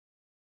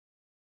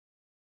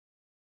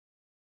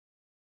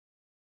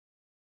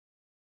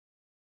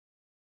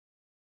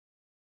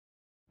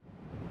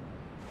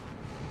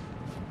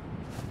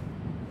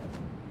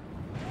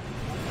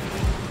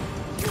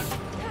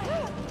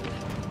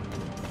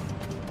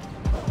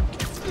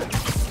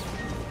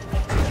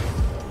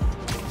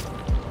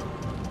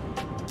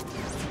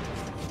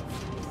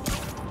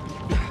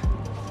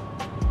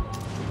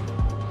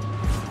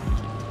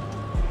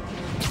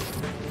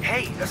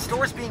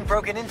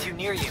broken into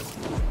near you.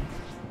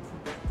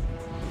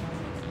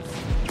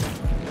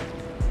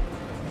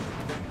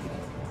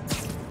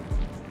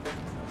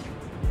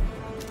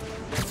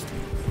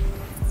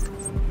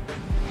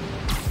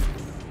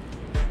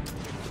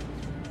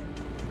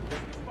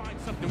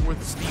 Find something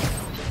worth stealing.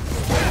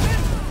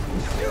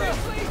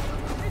 Seriously?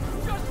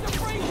 It's just a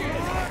break-in!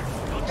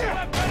 Don't you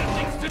have better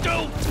things to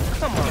do?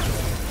 Come on.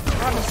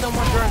 Robbing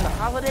someone during the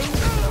holidays?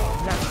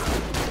 Nah.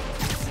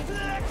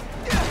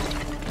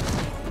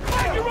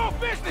 Mind your own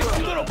business,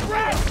 you little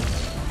brat!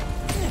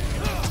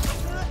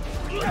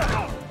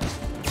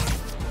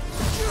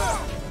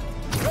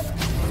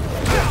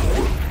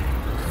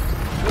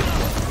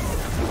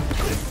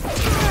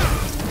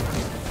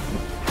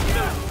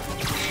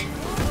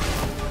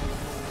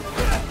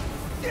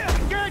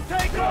 Can't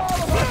take all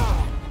of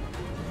us!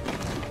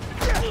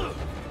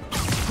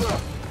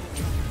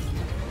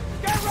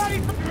 Get ready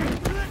for...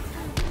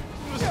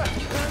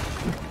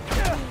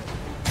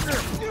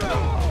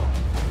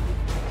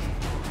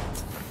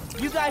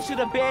 You guys should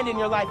abandon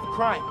your life of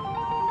crime.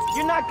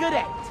 You're not good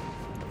at it.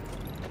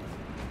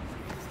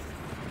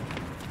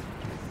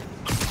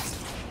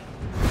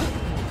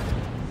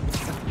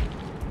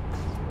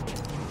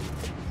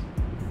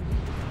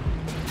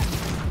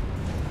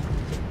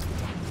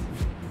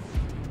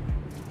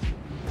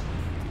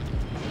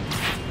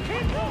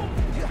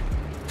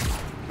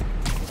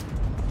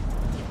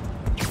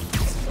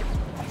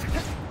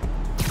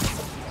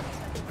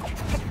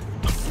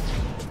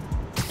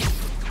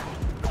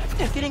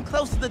 Getting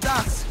close to the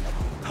docks.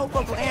 Hope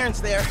Uncle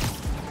Aaron's there.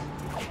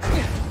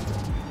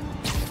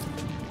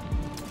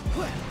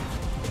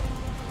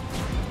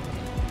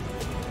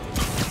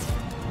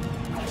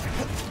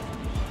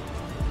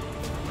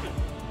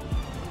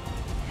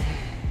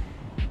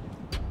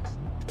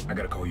 I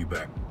gotta call you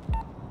back.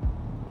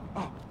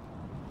 Oh.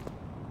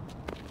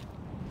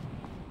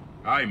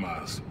 Alright,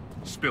 Miles.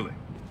 Spill it.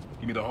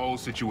 Give me the whole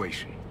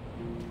situation.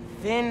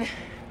 Finn,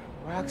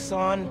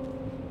 ROXXON,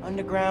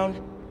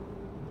 Underground.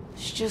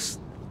 It's just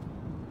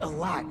a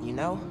lot, you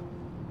know?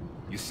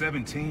 You're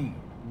 17.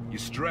 You're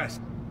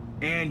stressed.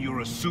 And you're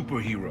a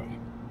superhero.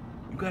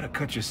 You gotta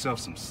cut yourself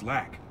some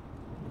slack.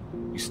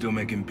 You still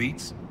making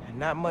beats?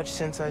 Not much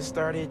since I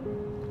started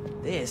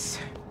this.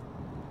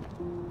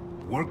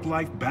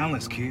 Work-life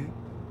balance, kid.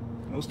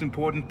 Most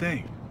important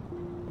thing.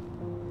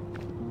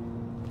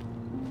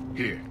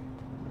 Here.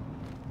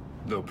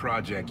 Little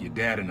project your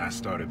dad and I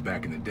started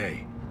back in the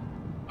day.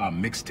 Our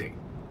mixtape.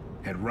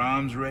 Had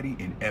rhymes ready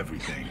and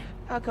everything.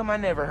 How come I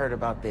never heard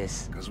about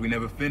this? Because we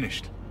never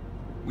finished.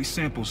 We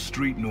sampled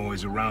street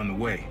noise around the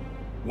way.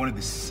 Wanted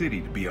the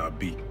city to be our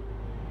beat.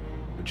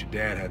 But your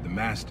dad had the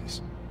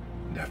masters.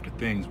 And after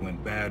things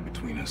went bad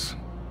between us...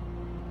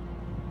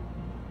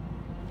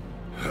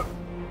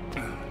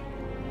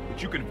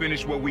 But you can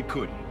finish what we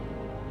couldn't.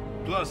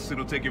 Plus,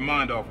 it'll take your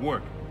mind off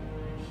work.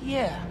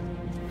 Yeah.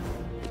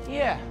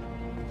 Yeah.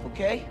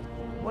 Okay.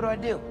 What do I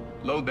do?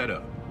 Load that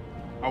up.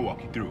 I'll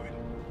walk you through it.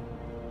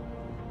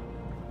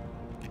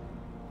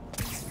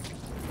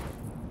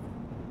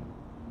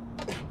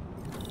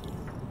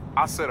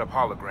 I'll set up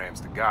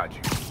holograms to guide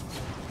you.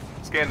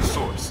 Scan the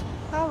source.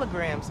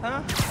 Holograms,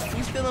 huh?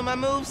 You stealing my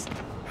moves?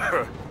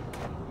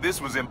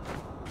 This was in...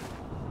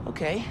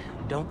 Okay,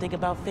 don't think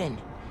about Finn.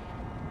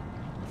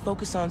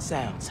 Focus on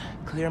sounds.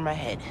 Clear my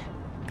head.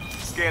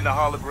 Scan the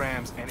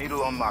holograms and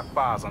it'll unlock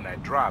files on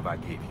that drive I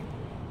gave you.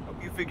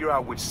 Help you figure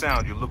out which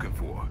sound you're looking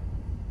for.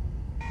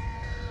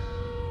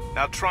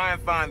 Now try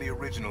and find the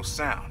original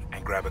sound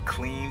and grab a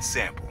clean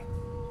sample.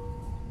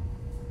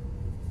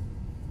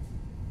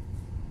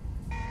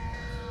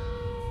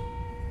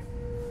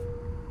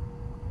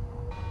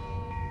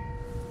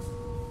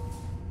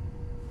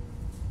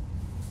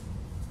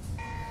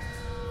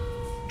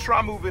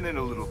 Try moving in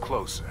a little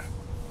closer.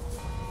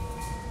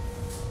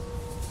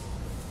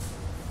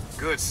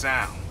 Good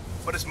sound,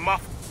 but it's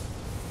muffled.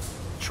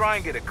 Try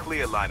and get a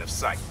clear line of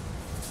sight.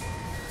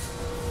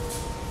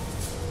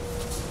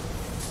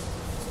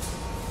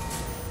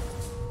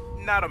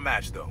 Not a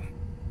match, though.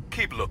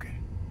 Keep looking.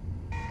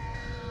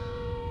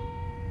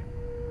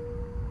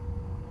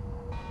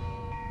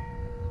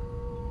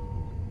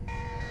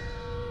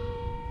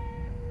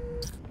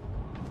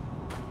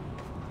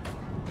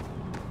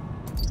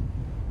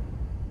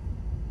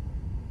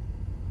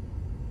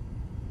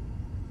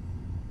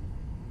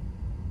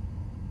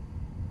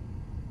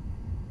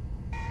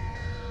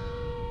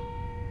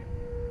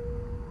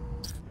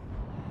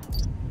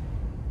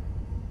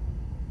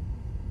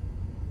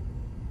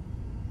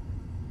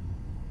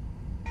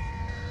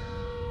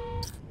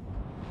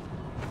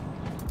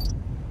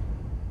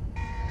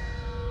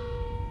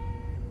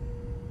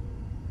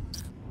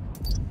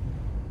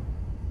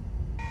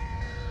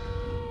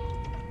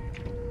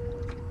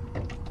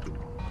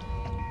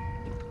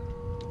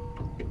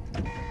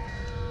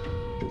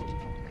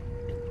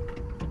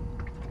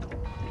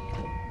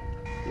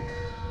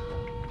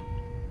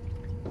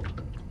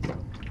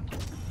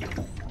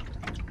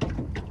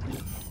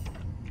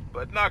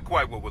 But not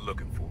quite what we're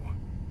looking for.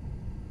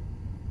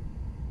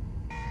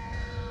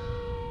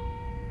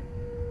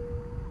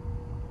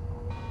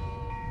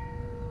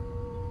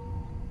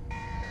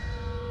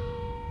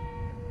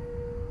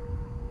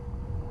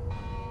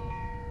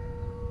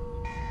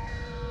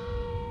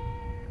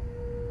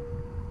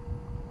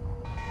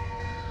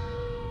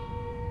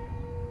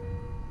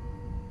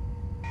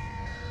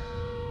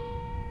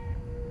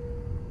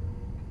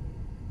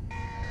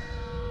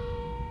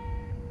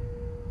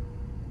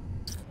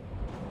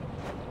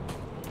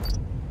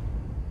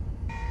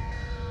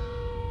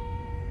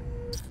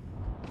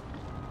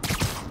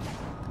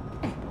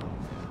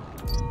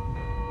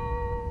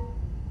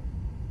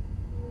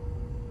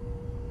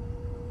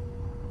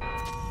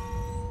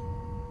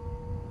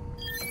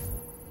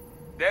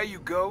 There you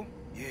go.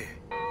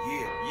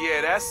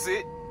 Yeah, that's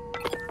it.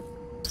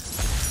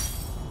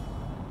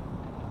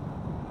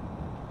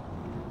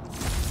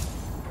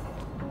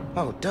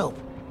 Oh, dope.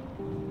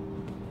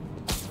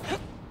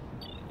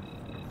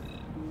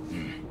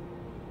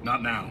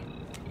 Not now.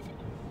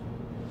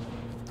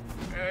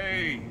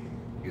 Hey,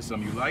 get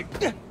something you like?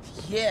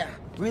 Yeah,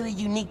 really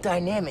unique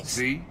dynamics.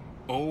 See?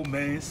 Old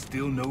man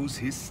still knows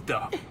his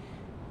stuff.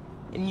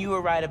 And you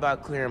were right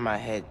about clearing my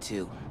head,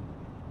 too.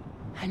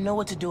 I know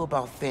what to do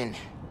about Finn.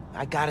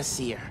 I gotta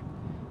see her.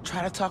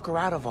 Try to talk her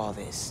out of all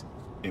this.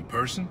 In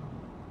person?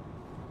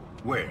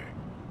 Where?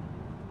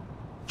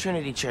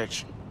 Trinity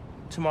Church.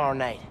 Tomorrow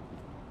night.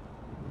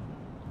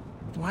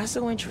 Why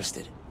so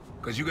interested?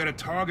 'Cause you got a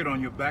target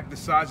on your back the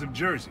size of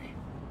Jersey.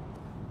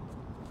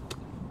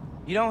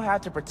 You don't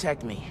have to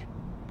protect me.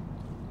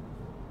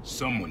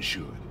 Someone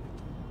should.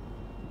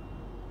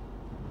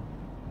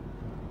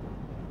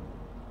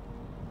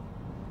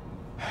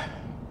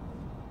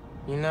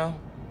 You know,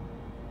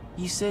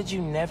 you said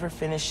you never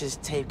finished this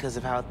tape because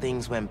of how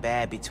things went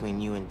bad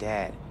between you and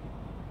Dad.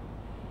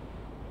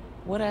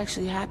 What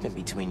actually happened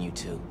between you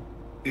two?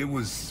 It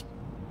was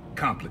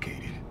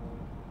complicated.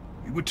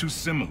 We were too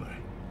similar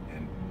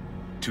and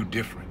too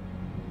different.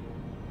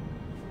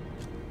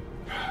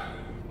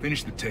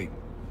 Finish the tape,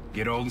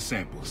 get all the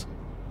samples,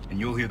 and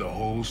you'll hear the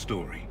whole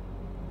story.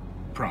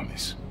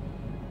 Promise.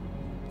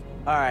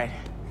 All right,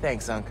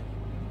 thanks, Unc.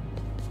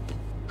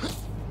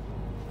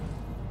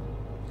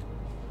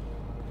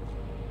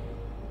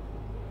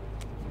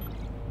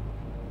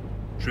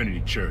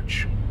 Trinity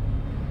Church.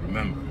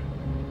 Remember,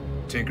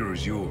 Tinker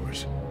is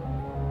yours,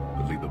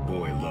 but leave the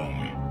boy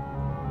alone.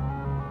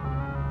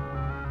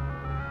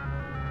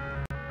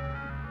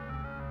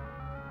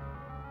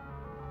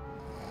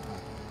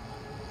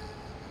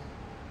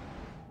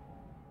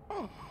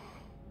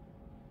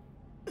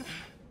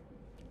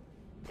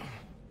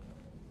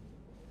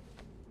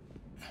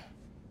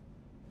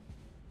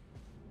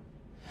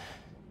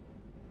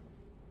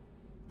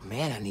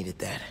 Man, I needed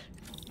that.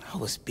 I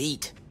was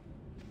beat.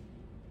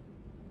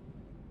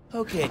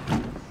 Okay.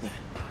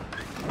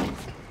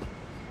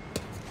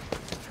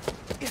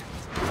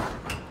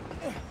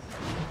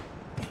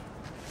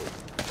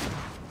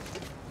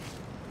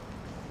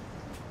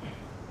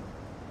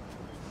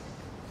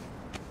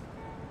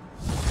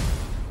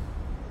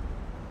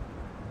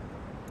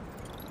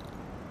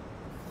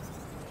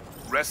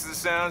 Rest of the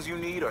sounds you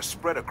need are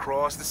spread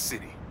across the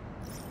city.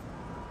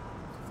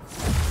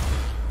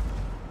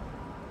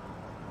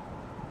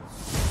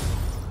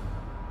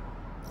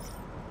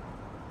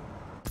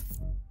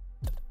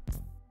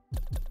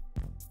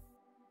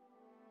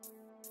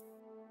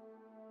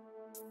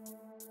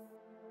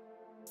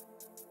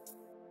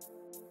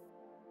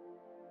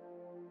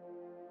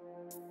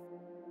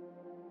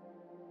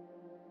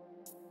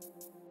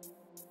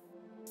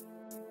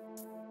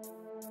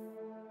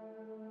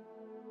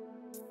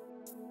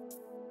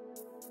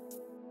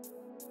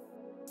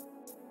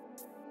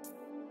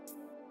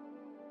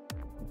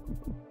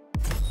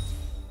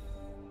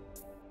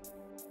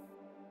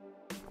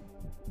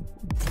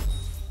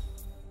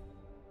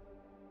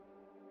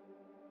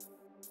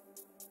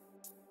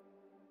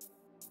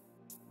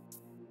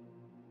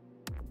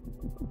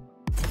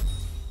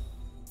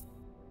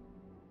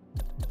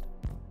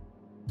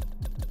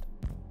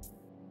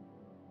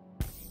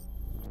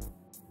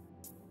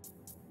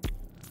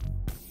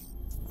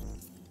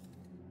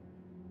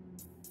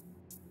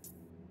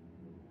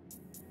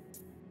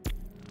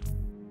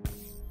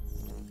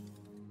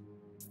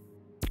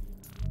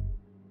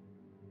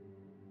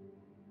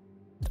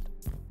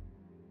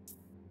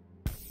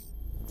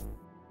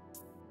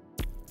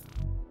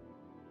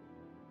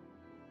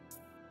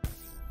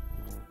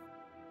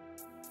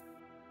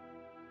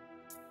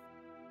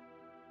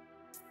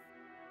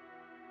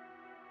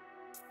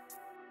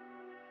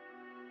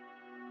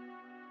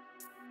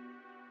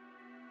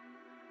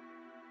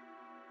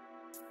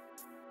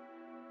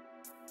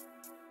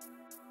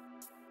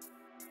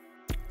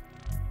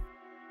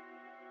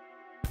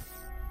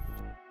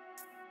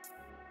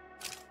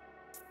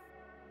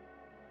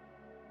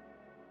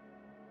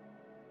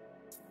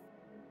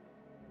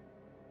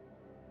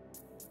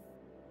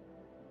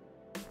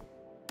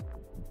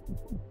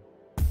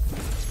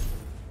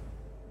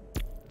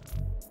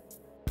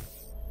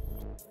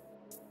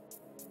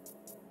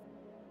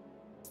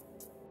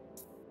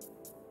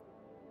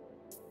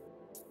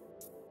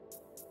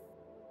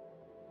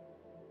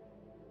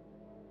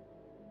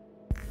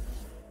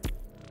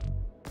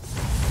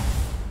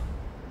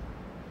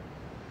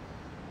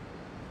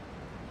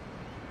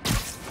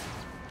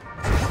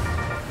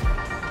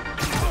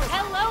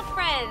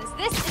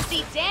 This is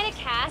the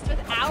Danicast with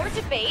our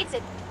debates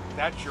and...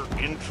 That's your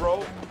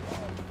intro?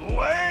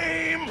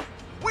 Lame!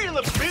 We in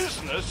the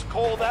business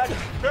call that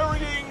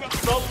burying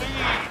the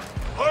lead.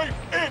 Hype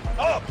it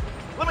up!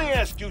 Let me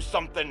ask you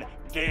something,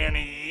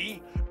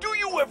 Danny. Do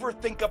you ever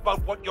think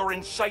about what you're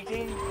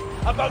inciting?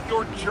 About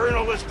your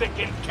journalistic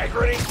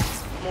integrity?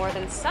 more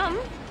than some.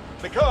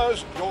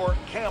 Because your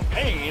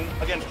campaign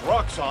against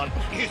ROXXON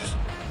is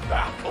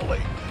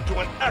baffling to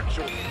an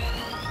actual...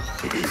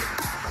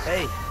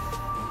 Hey,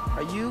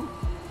 are you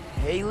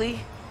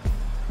Haley?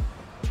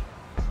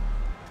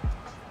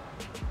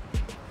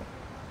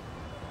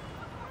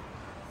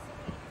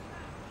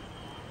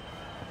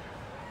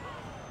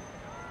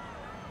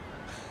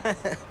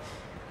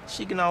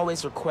 She can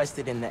always request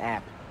it in the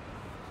app.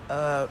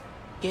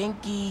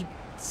 Genki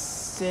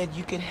said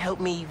you could help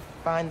me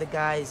find the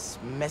guys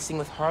messing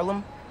with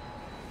Harlem?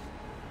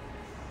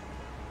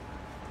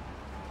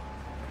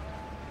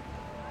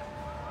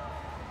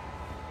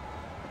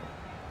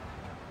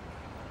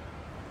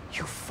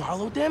 You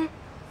followed them?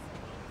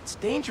 It's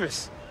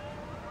dangerous.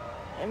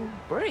 And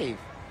brave.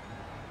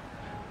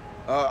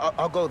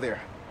 I'll go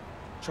there.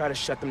 Try to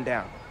shut them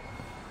down.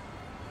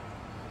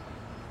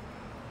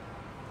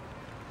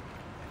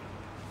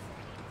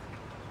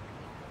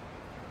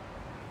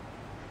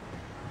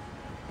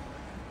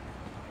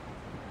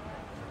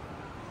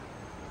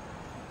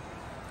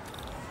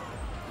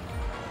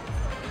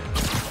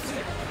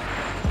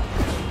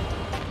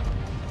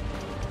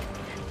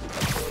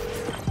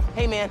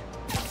 Hey man,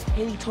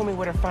 Haley told me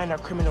where to find our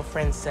criminal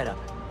friends' setup.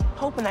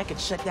 Hoping I could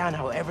shut down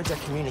however they're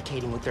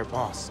communicating with their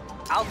boss.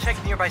 I'll check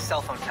nearby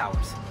cell phone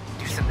towers,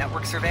 do some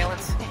network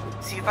surveillance,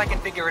 see if I can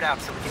figure it out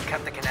so we can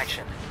cut the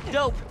connection.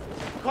 Dope!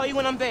 Call you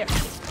when I'm there.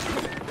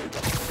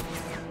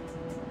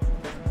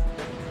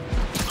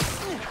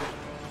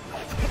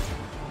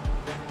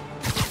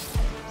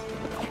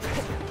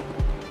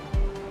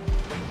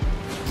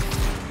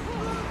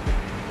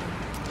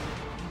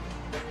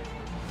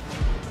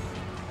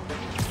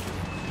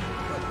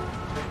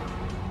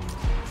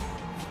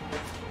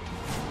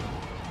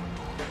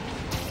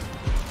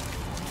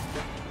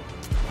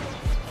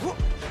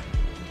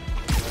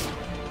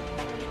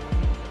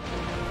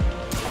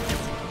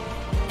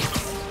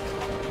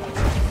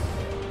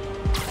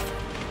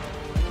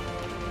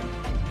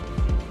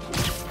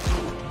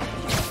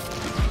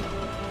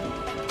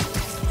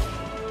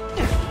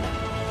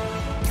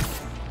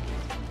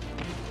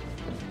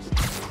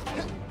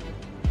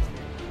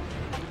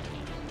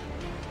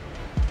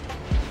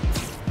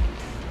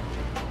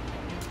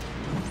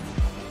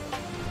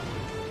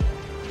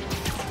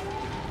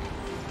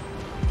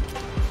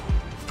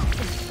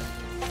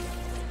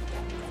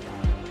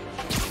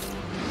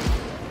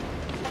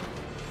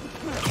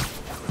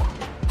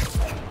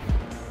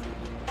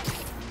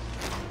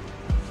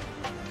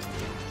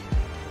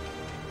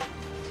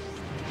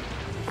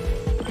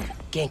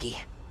 Genki,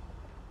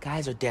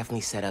 guys are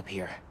definitely set up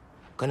here.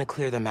 Gonna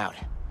clear them out.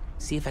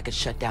 See if I can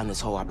shut down this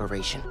whole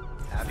operation.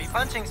 Happy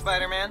punching,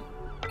 Spider-Man.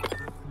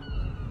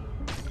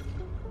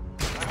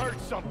 I heard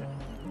something.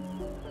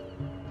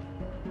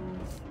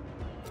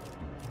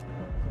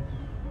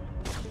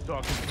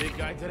 Talking to the big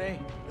guy today?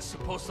 We're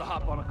supposed to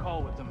hop on a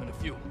call with him in a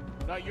few.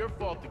 Not your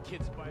fault the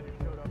kid Spider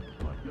showed up and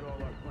busted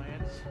all our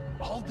plans.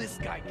 All this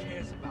guy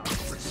cares about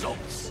is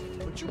results.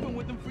 But you've been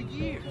with him for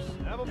years.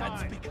 Never mind.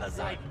 That's because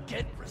I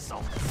get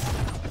results.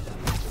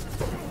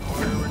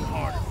 Harder and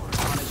harder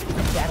for honest.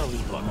 That'll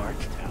leave a mark.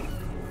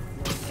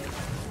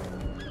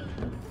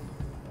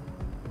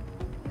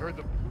 Heard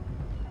the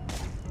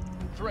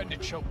threatened to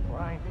choke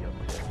Brian the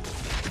other day.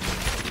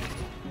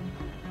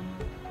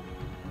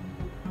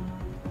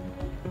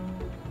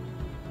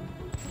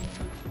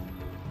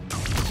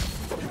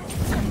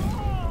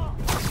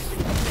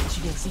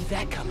 You didn't see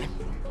that coming.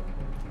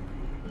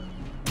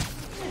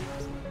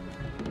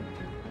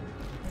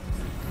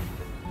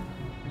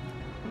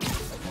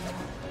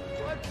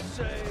 Let's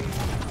say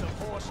the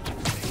horse can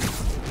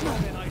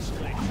in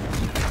isolation.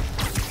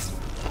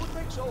 Who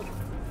takes over?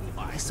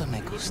 Eso me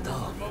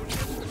gustó.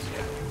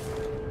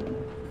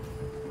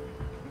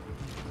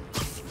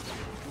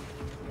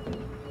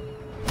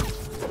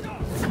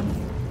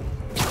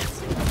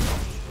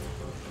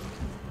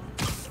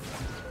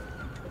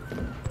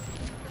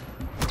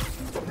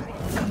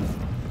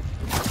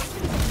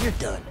 You're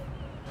done.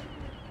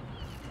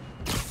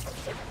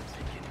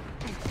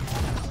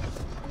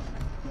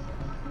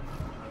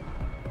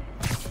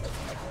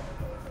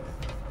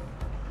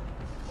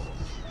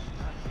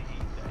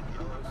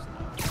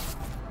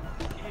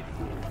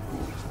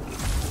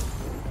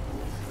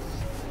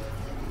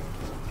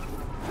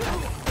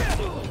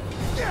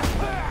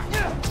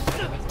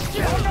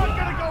 We're not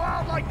gonna go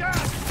out like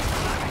that!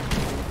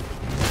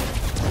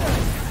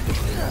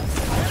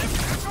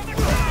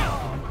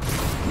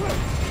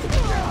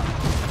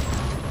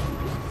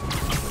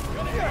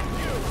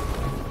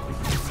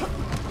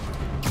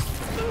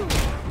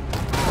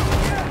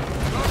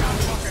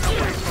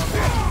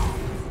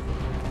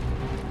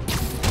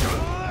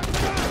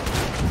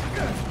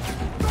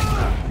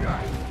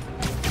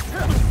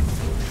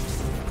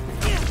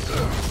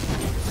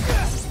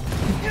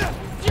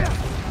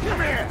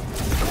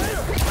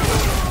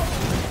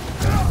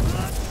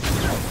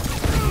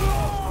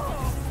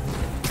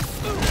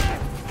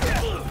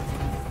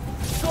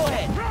 Go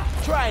ahead.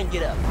 Try and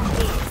get up.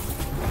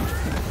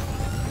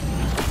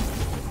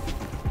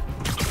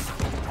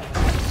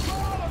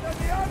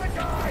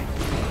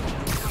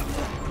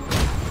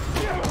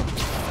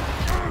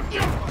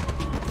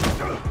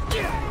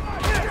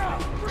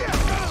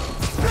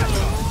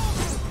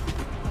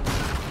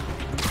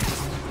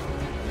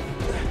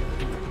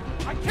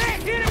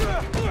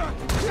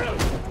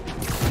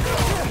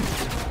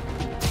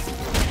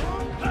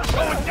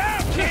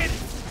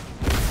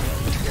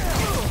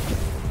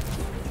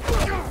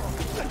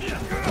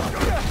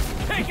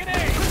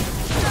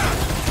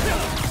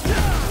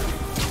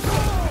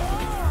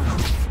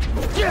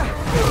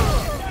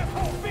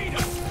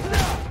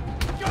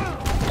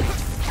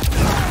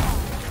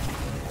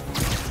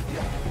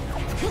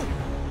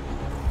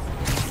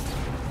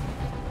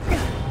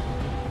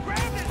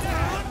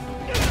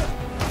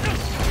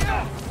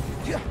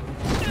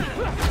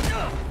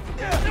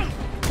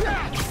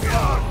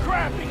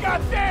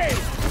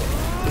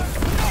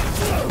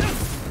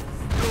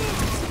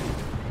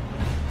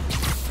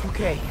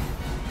 Okay.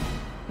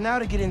 Now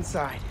to get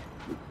inside.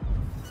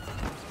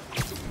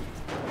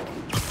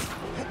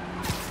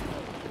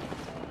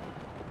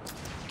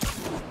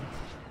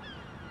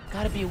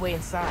 Gotta be a way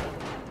inside.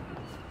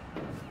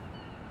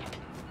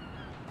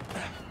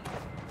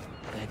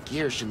 That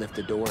gear should lift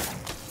the door.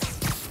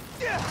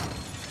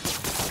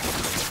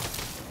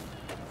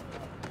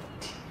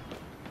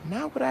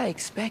 Not what I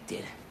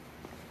expected.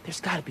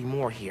 There's gotta be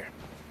more here.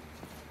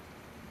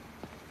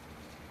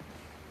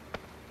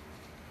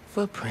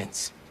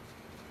 Footprints.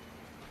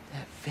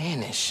 That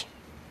vanish.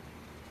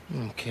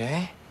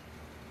 Okay.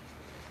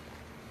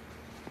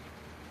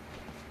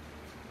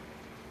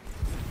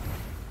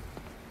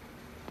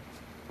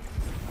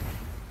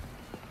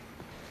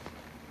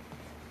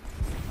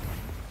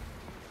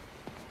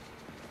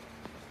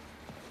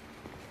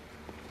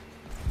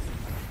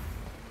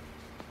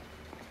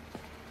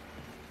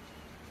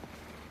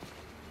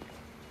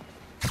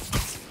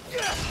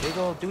 Big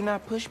old do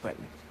not push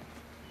button.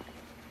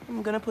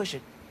 I'm gonna push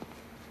it.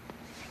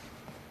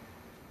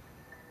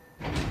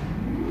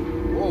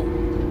 Whoa.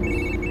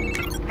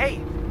 Hey,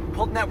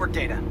 pulled network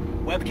data.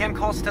 Webcam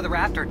calls to the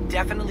raft are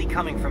definitely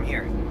coming from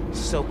here.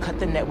 So cut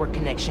the network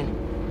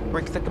connection,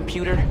 brick the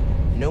computer,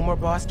 no more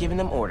boss giving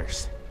them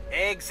orders.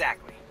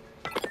 Exactly.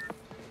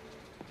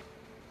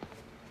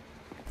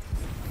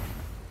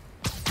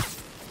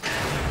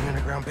 An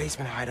underground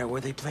basement hideout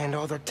where they planned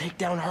all their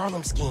takedown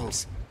Harlem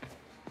schemes.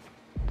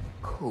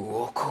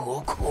 Cool,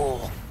 cool,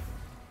 cool.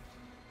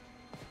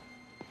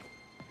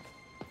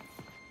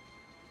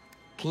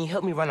 Can you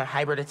help me run a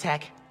hybrid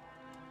attack?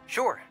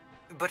 Sure,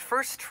 but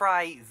first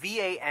try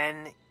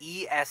VANESSA.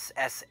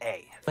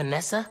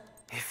 Vanessa?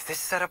 If this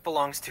setup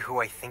belongs to who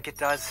I think it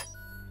does...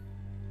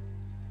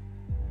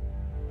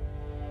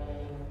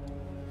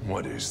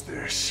 What is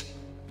this?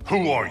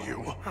 Who are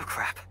you? Oh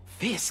crap.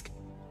 Fisk.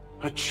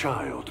 A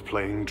child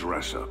playing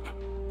dress-up,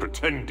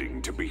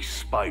 pretending to be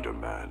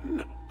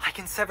Spider-Man. I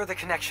can sever the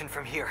connection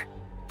from here.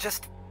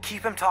 Just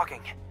keep him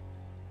talking.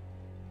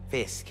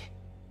 Fisk.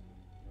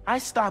 I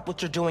stop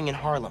what you're doing in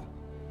Harlem.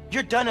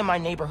 You're done in my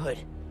neighborhood.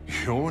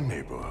 Your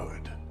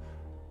neighborhood?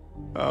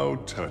 How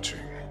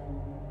touching.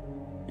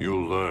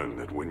 You'll learn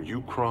that when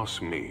you cross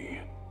me,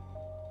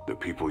 the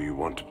people you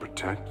want to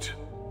protect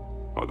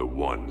are the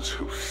ones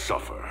who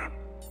suffer.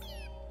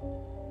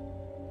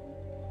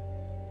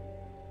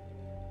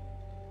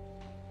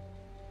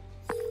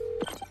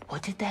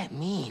 What did that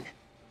mean?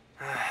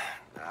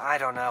 I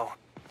don't know.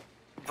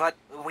 But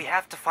we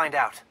have to find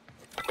out.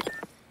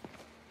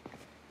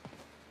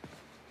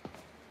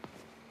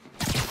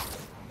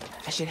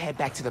 I should head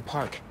back to the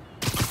park.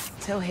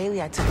 Tell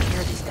Haley I took care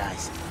of these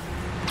guys.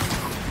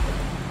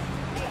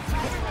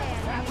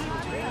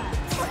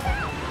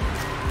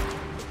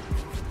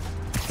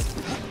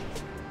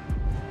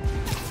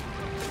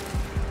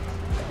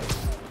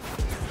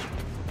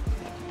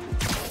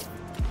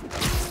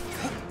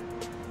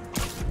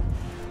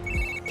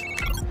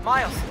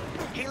 Miles,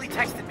 Haley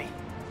texted me.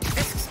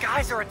 Fisk's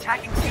guys are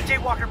attacking C.J.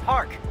 Walker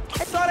Park.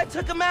 I thought I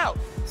took them out.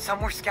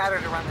 Some were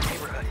scattered around the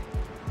neighborhood.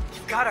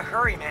 You've gotta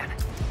hurry, man.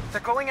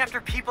 They're going after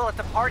people at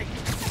the party.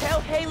 Tell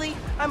Haley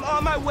I'm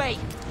on my way.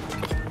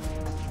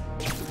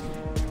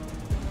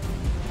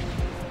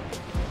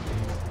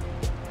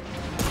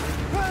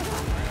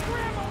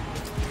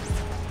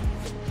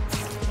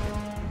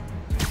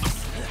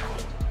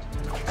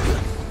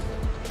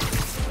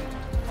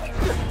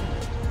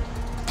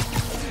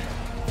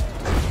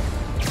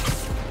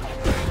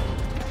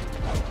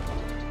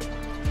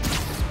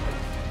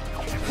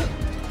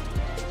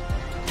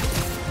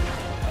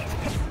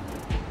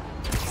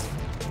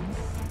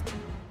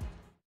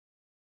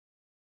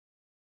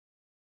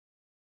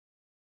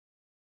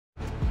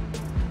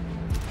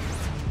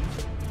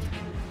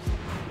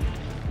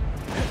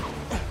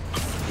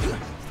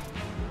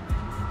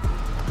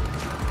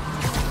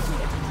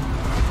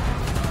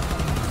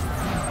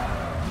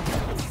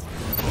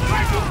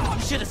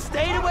 Should have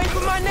stayed away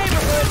from my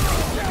neighborhood.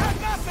 You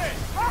have nothing!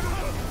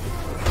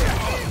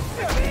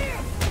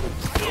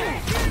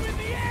 Get him in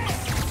the air!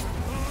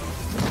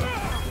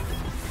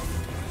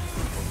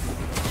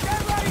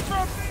 Get ready for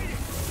a beating!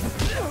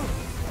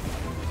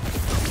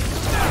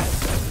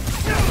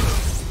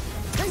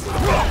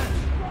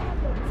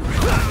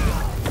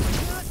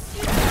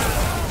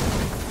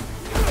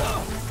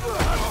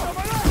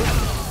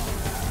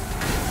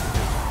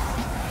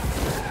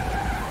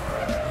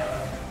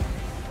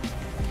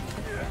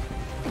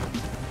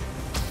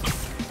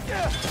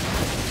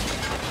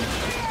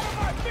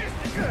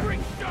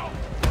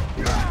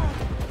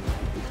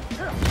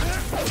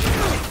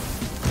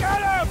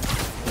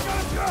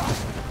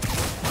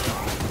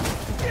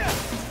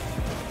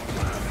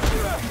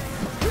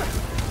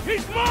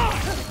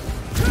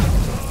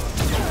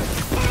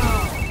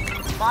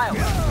 Miles,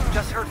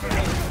 just heard from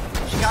Haley.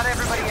 She got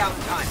everybody out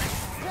in time.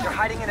 They're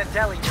hiding in a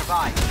deli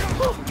nearby.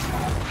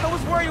 I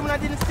was worried when I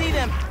didn't see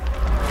them.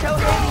 Tell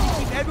Haley to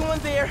keep everyone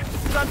there,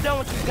 because I'm done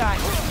with you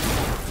guys.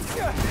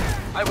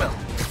 I will.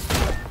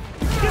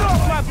 Get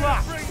off my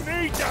block! Bring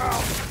me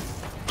down!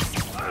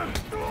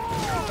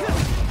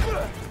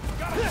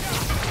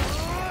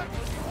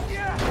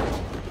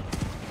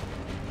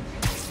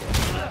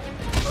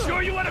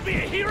 be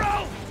a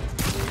hero?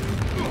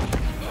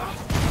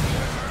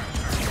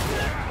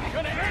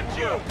 Gonna end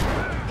you!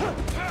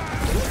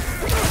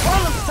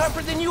 Harlem's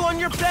tougher than you on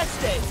your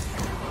best day.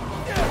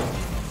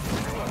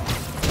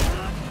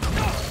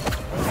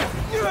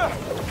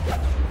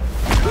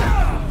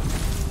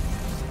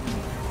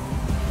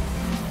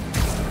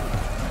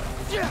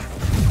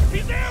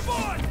 He's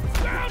airborne!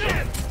 Found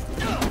him!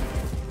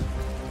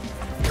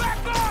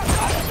 Back off!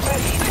 Got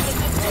him!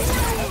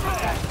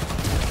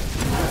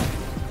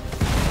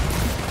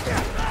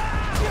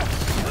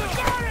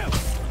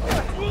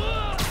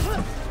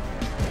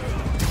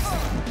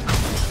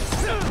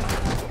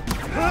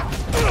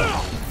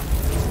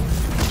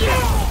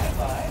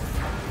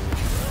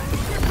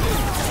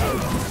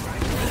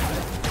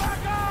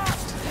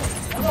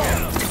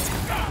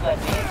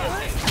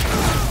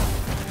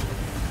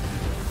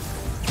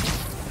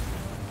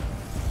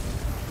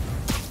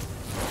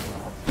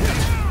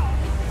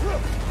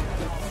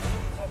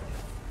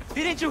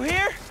 Didn't you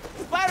hear?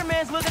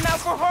 Spider-Man's looking out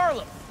for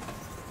Harlem.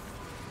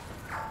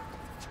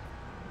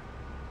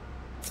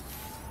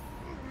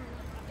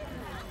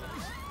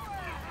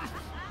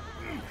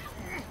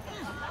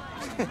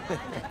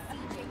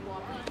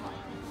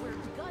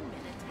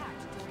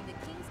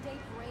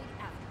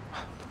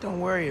 Don't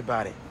worry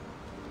about it.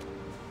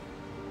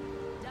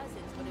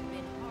 Dozens would have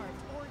been harmed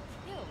or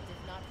killed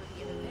if not for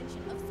the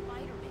intervention of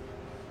Spider-Man,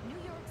 New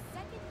York's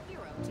second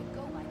hero to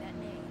go by that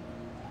name.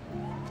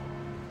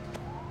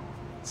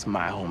 It's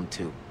my home,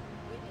 too.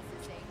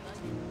 Witnesses say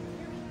London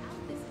carried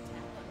out this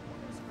attack on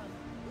orders from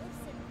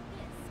Wilson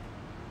Fisk.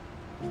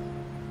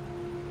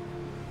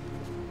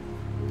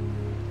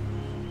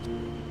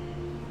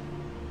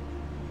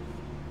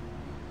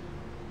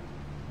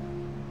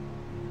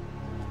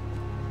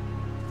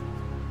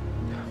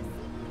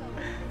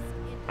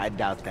 I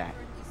doubt that.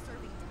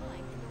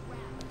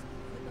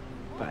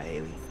 Bye,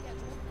 Haley.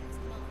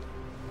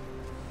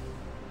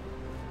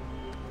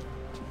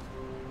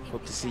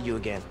 Hope to see you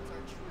again.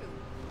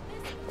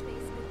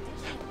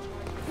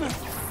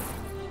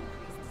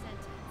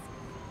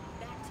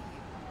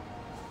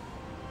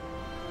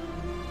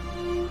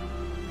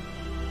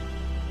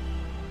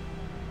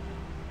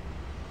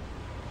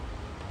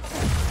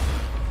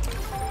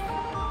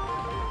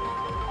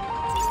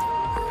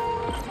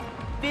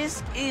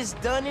 Fisk is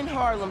done in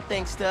Harlem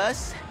thanks to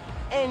us.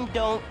 And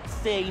don't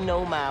say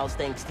no, Miles,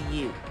 thanks to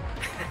you.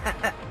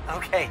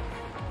 Okay,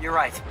 you're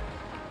right.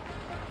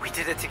 We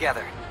did it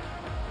together.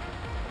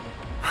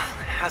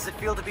 How's it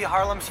feel to be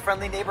Harlem's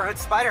friendly neighborhood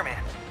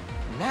Spider-Man?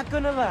 Not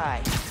gonna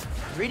lie,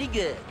 pretty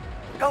good.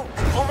 Oh,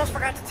 almost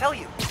forgot to tell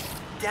you.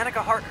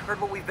 Danica Hart heard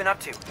what we've been up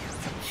to.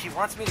 She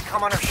wants me to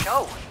come on her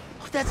show.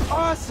 Oh, that's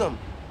awesome.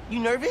 You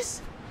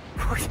nervous?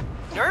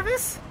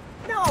 Nervous?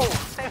 No,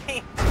 I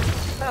mean...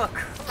 Oh,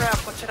 crap,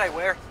 what should I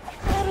wear?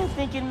 I don't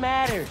think it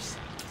matters,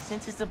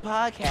 since it's a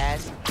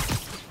podcast.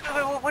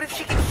 What if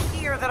she can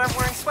hear that I'm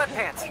wearing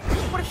sweatpants?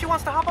 What if she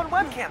wants to hop on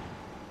webcam?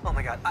 Oh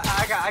my god,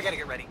 I gotta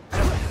get ready.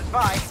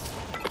 Bye.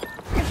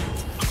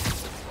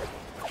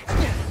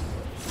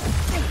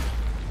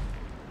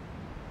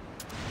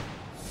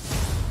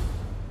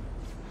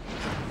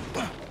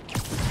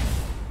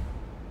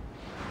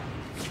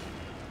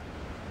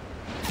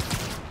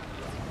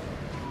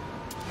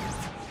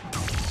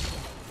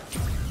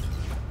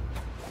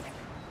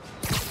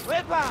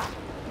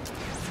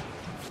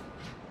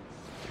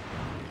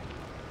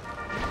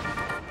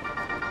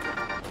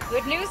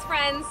 Good news,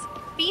 friends.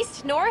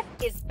 Beast North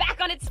is back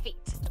on its feet.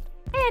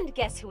 And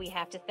guess who we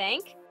have to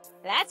thank?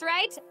 That's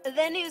right,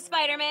 the new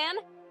Spider-Man.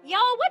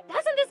 Y'all, what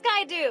doesn't this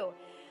guy do?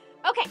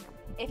 Okay,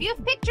 if you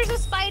have pictures of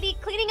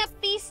Spidey cleaning up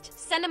Beast,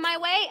 send them my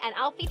way and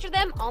I'll feature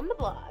them on the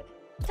blog.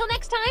 Till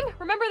next time,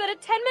 remember that a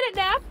 10-minute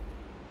nap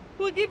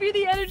will give you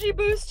the energy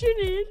boost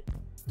you need.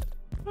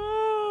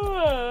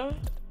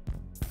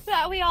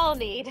 That we all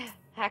need,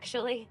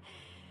 actually.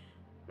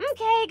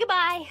 Okay,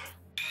 goodbye.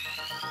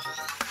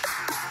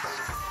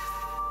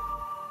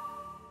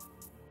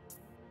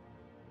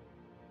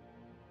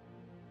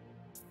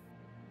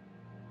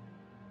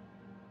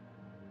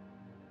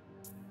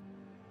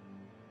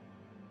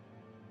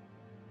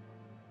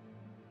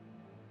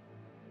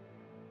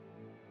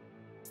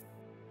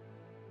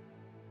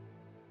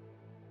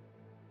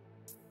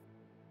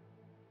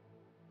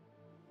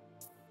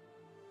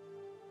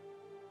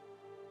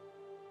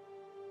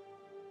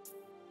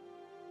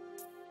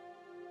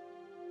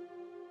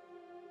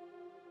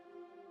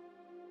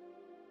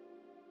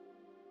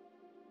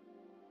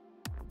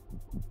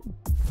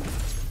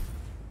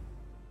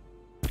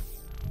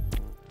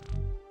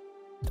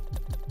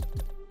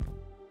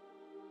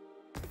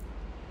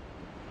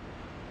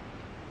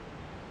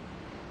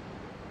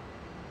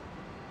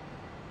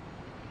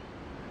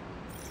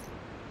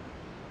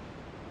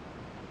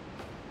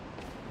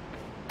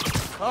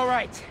 All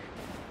right,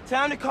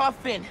 time to call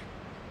Finn.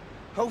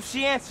 Hope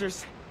she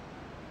answers.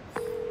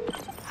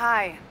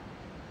 Hi,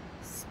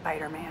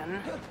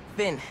 Spider-Man.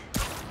 Finn,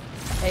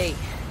 hey,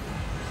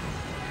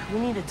 we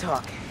need to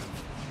talk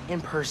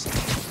in person.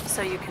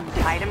 So you can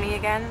lie to me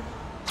again?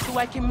 So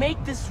I can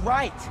make this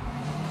right.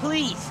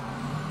 Please.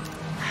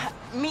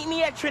 meet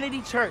me at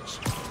Trinity Church.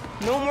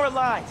 No more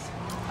lies.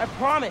 I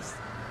promise.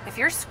 If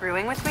you're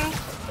screwing with me,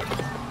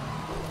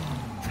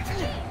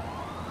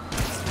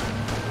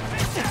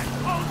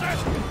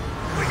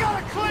 We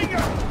got a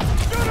clinger!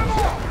 Shoot him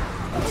all!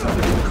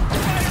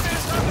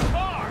 Spider-Man's on the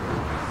bar!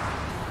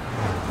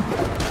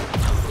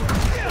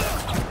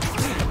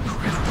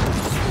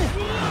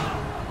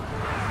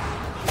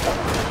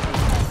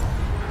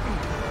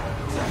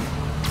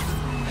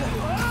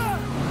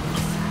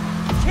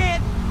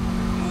 Can't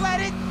let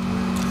it.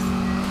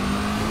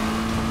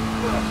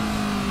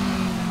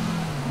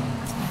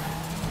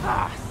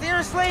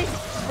 Seriously?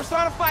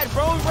 Personified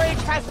road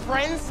rage has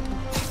friends?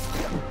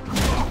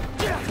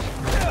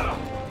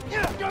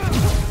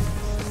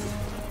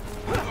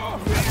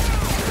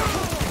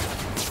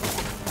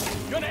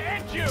 Gonna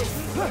end you!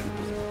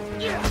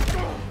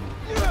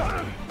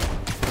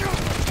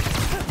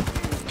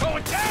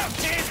 Going down,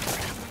 kid!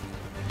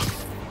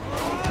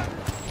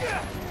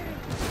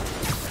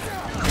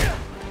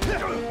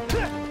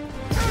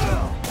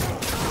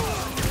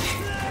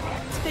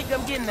 I think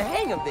I'm getting the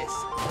hang of this.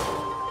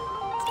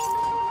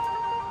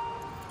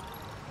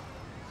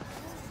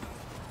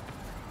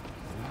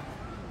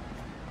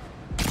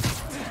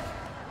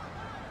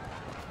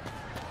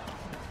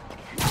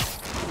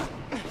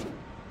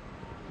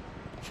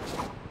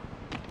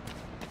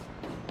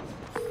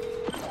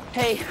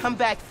 Hey, I'm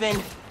back,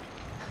 Finn.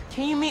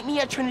 Can you meet me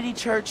at Trinity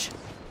Church?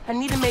 I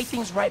need to make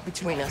things right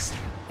between us.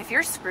 if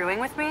you're screwing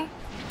with me,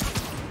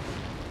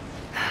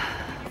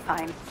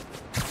 fine.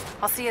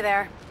 I'll see you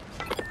there.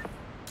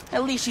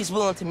 At least she's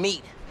willing to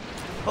meet.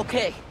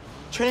 Okay,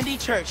 Trinity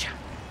Church.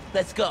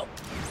 Let's go.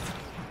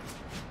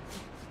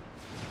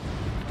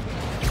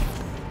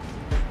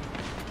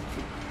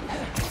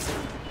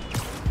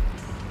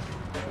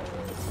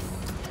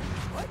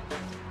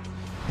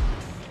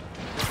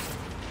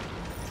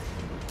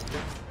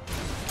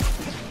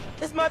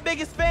 It's my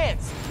biggest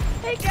fans.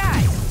 Hey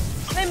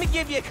guys, let me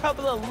give you a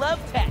couple of love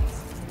taps.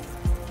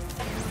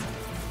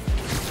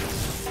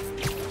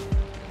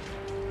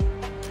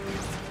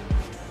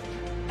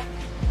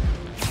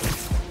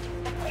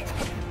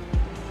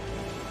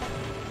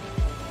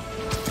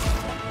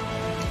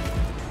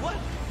 What?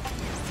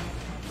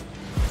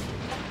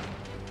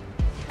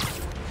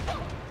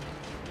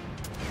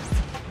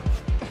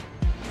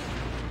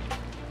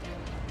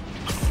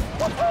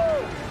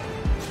 Woohoo!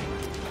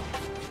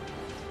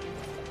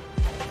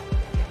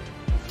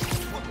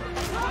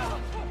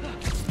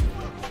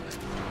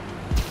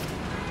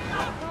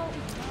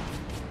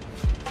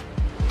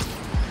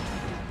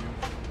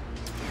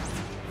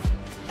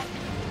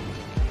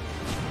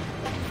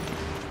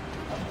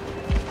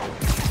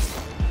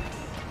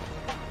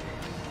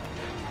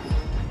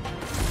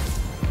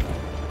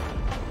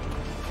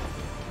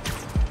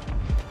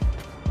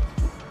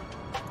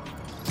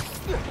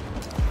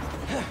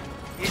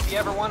 If you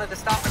ever wanted to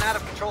stop an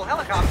out-of-control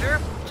helicopter,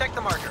 check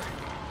the marker.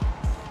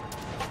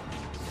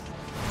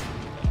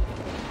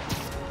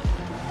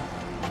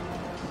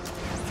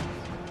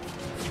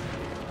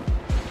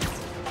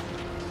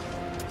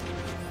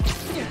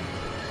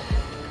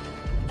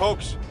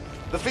 Folks,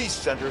 the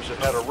Feast Centers have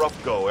had a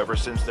rough go ever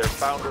since their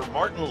founder,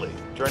 Martin Lee,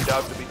 turned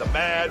out to be the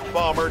mad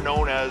bomber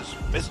known as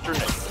Mr.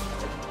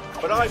 Negative.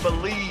 But I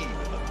believe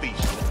in the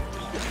Feast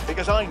Centers,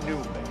 because I knew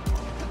May,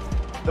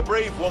 the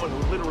brave woman who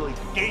literally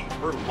gave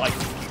her life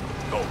to keep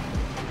it going.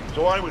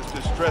 So I was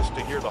distressed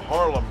to hear the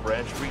Harlem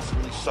branch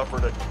recently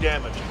suffered a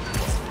damaging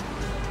blow.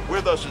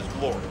 With us is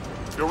Gloria,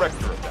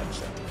 director of that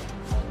center.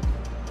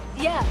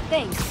 Yeah,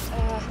 thanks.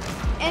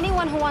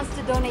 Anyone who wants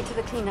to donate to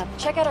the cleanup,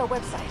 check out our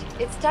website.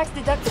 It's tax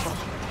deductible.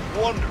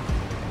 Wonderful.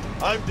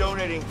 I'm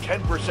donating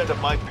 10% of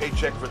my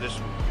paycheck for this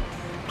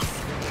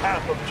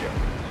half of charity.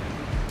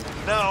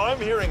 Now, I'm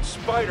hearing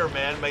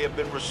Spider-Man may have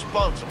been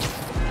responsible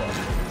for the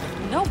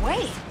flood. No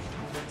way.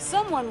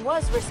 Someone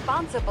was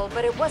responsible,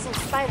 but it wasn't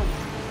Spider-Man.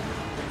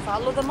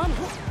 Follow the money.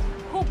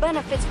 Who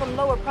benefits from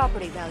lower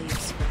property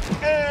values?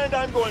 And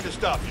I'm going to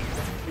stop you,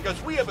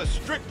 because we have a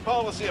strict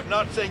policy of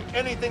not saying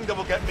anything that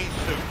will get me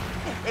sued.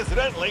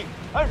 Incidentally,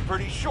 I'm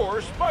pretty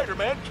sure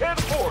Spider-Man can't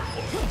afford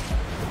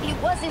one. He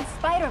wasn't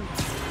Spider-Man.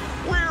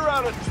 We're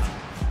out of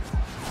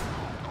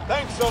time.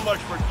 Thanks so much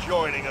for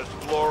joining us,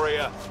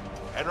 Gloria.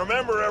 And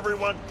remember,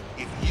 everyone,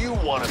 if you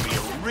want to be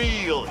a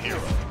real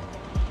hero,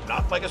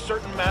 not like a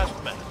certain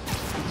masked man,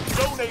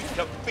 donate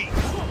to Feast.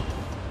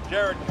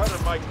 Jared, cut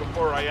her mic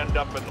before I end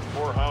up in the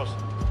poorhouse.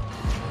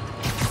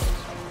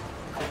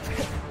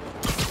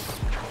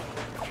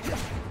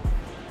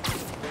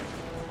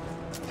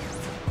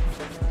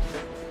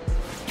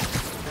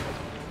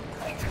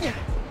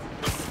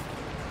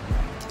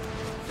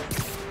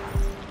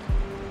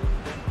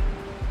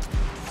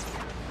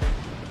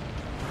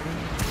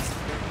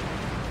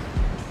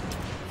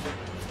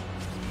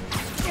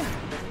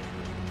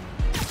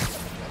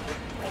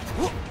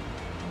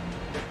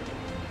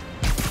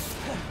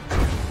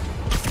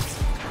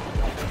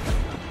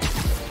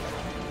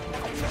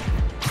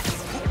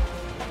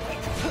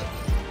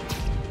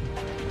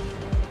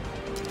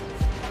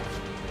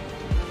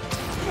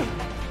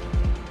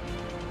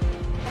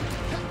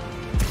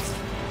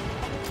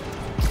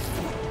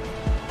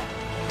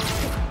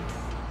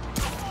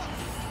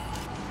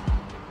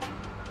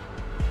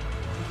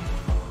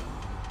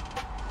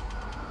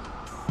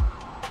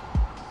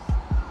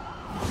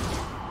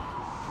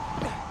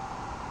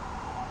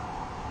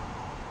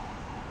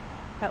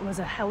 That was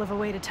a hell of a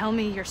way to tell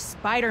me you're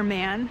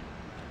Spider-Man.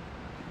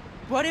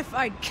 What if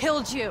I'd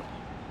killed you?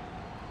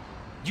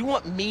 You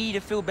want me to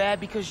feel bad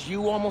because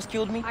you almost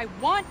killed me? I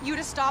want you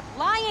to stop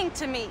lying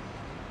to me.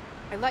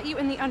 I let you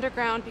in the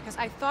underground because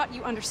I thought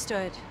you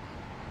understood.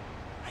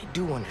 I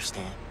do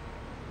understand.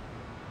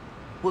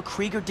 What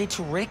Krieger did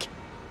to Rick?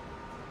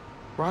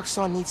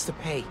 ROXXON needs to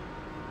pay.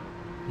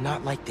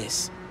 Not like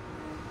this.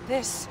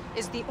 This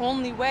is the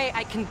only way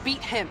I can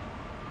beat him.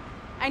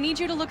 I need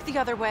you to look the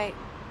other way.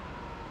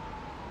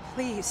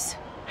 Please.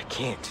 I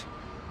can't.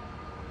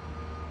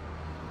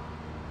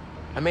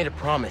 I made a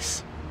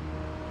promise.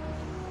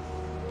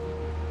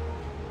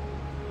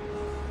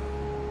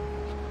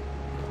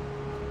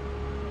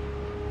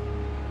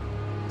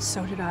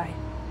 So did I.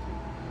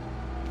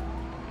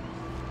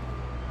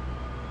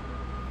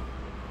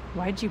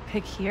 Why'd you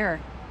pick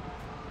here?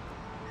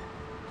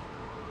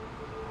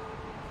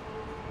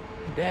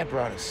 Dad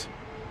brought us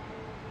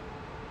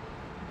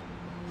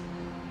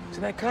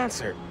to that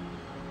concert.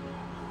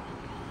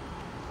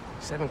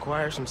 7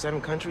 choirs from 7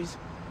 countries.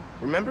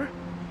 Remember?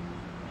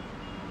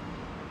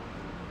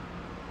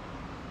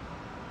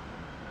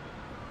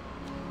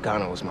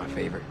 Ghana was my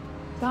favorite.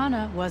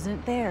 Ghana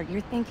wasn't there.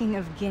 You're thinking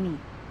of Guinea.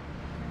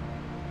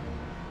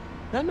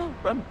 No,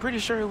 I'm pretty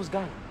sure it was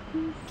Ghana.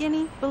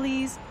 Guinea,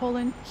 Belize,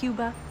 Poland,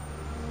 Cuba.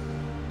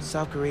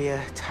 South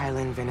Korea,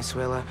 Thailand,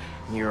 Venezuela.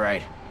 You're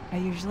right. I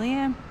usually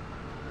am.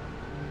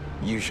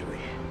 Usually.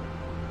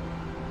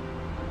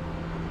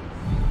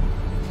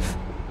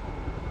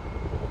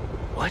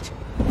 What?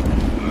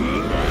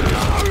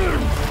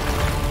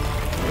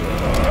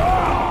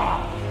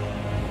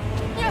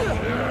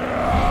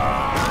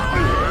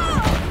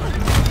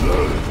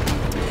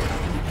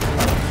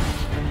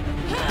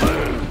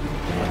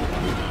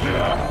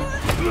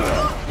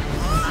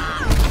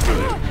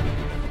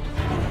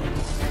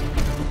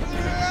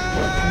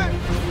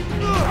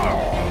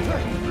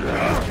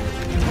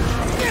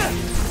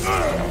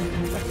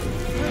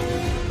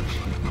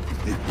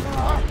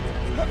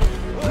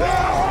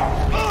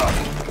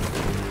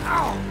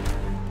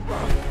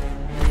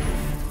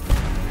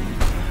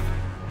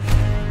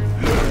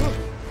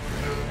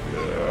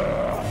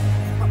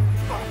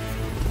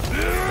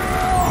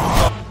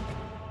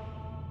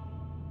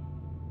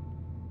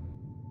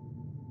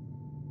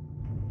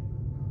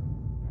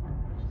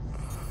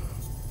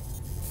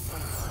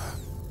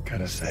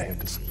 Gotta say, I'm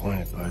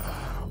disappointed, bud.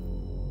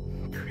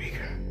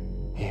 Krieger.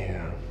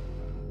 Yeah.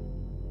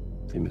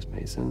 See, Miss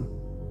Mason?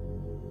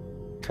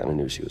 Kinda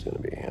knew she was gonna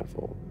be a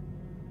handful.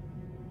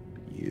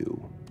 But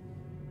you...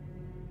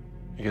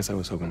 I guess I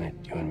was hoping that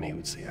you and me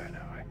would see eye to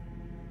eye.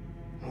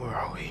 Where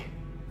are we?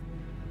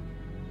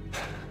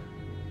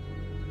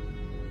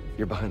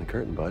 You're behind the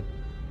curtain, bud.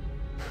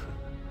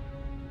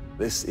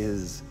 This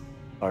is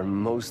our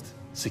most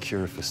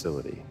secure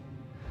facility.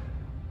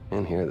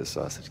 And here the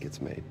sausage gets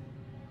made.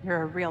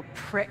 You're a real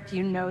prick,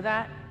 you know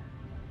that?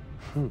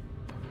 You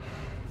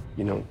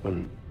know,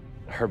 when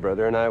her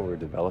brother and I were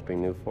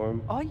developing new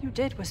form, All you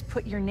did was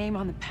put your name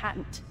on the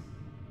patent.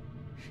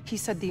 He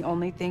said the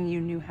only thing you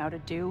knew how to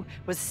do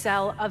was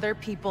sell other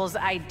people's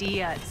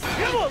ideas.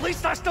 Yeah, well, at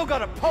least I still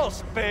got a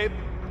pulse, babe.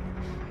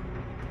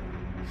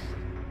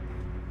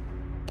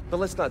 but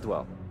let's not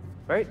dwell,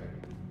 right?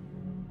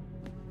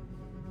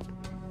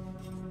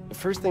 The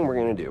first thing we're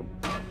gonna do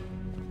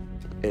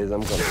is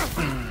I'm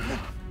gonna...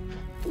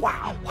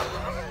 Wow!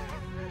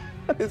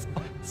 That is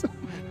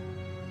awesome.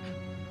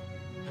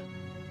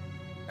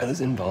 Are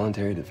those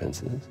involuntary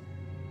defenses?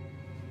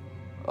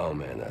 Oh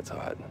man, that's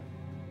hot.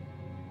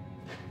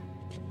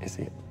 You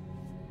see,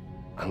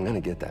 I'm gonna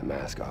get that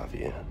mask off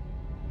you.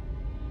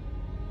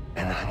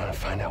 And then I'm gonna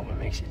find out what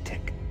makes you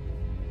tick.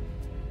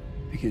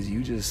 Because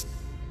you just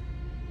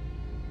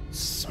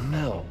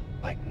smell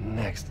like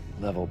next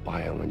level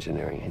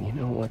bioengineering. And you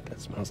know what that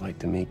smells like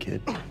to me,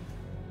 kid?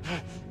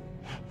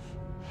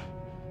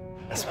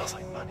 That smells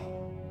like money.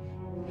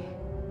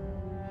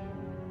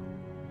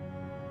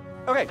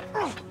 Okay,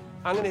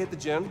 I'm gonna hit the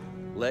gym.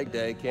 Leg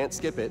day, can't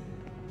skip it.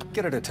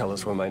 Get her to tell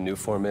us where my new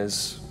form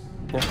is.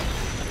 Yeah.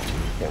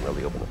 Can't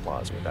really open the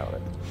plaza without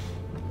it.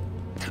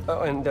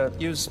 Oh,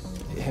 and use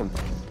him.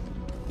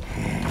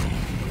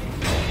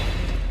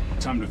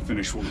 Time to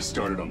finish what we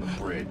started on the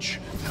bridge.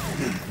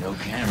 No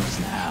cameras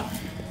now.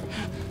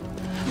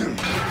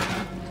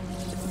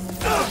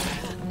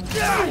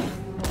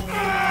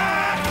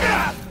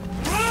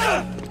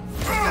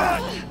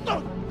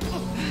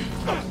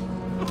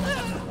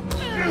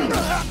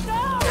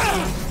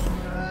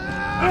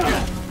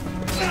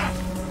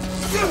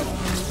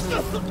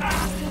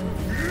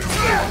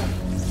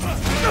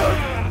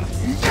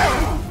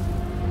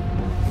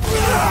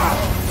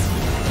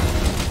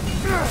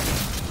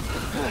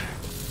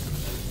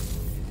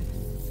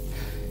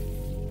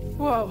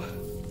 Whoa.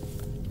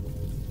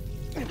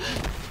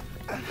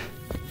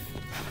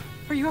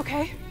 Are you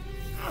okay?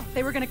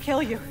 They were gonna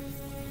kill you.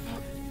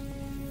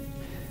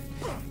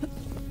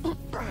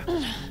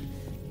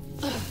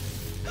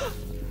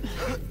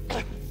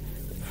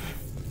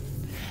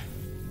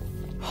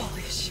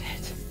 Holy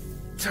shit.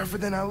 Tougher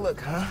than I look,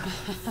 huh?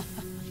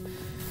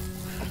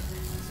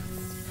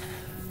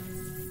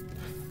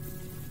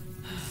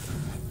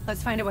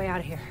 Let's find a way out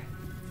of here.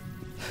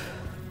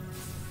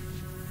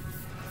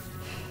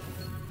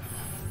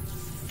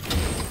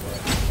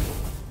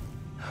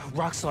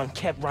 ROXXON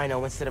kept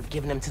RHINO instead of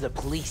giving him to the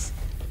police.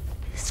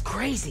 It's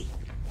crazy.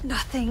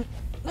 Nothing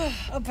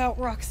about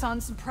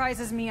ROXXON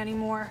surprises me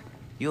anymore.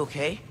 You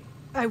okay?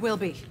 I will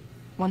be,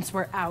 once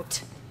we're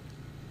out.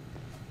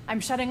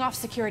 I'm shutting off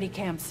security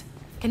cams.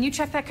 Can you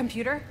check that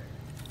computer?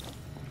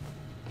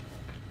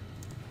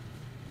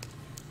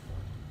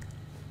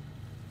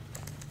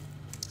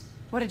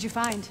 What did you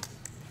find?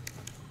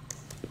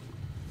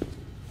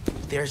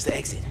 There's the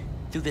exit,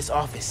 through this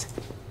office.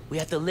 We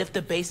have to lift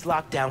the base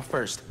lockdown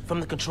first,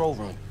 from the control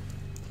room.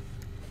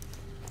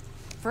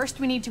 First,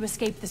 we need to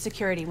escape the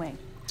security wing.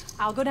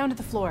 I'll go down to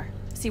the floor,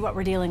 see what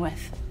we're dealing with.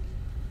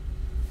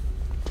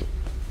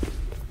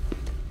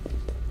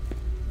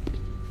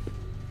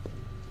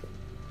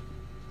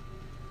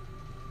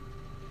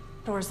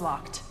 Door's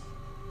locked.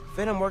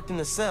 Venom worked in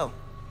the cell.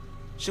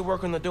 Should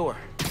work on the door.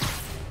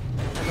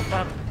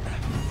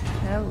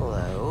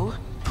 Hello?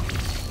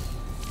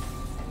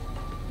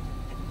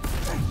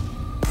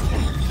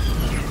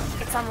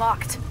 It's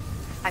unlocked.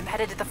 I'm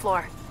headed to the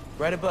floor.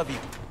 Right above you.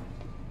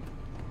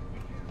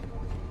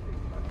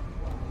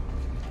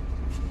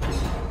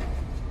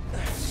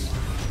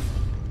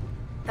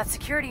 That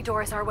security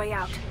door is our way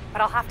out,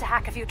 but I'll have to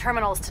hack a few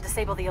terminals to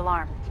disable the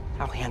alarm.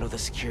 I'll handle the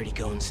security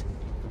goons.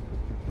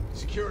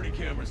 Security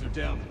cameras are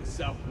down in the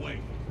south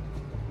wing.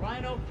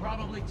 RHINO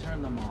probably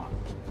turned them off.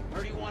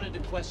 Heard he wanted to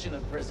question the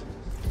prisoners.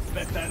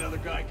 Bet that other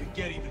guy could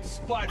get even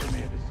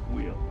Spider-Man to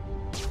squeal.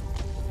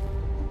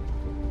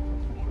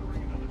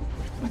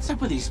 What's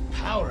up with these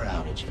power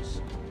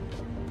outages?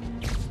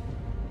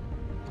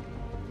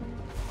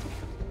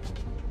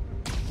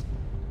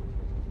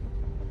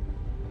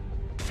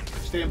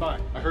 Stand by.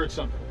 I heard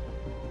something.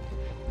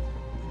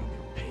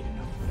 Paid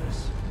enough for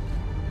this.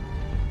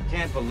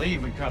 Can't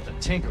believe we caught the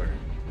Tinkerer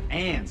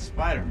and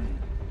Spider-Man.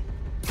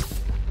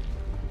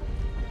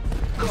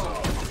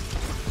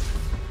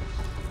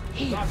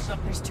 Here,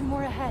 there's 2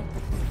 more ahead.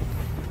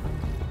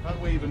 How do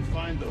we even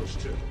find those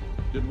 2?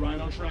 Did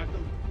RHINO track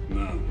them?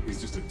 No, he's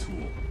just a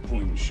tool.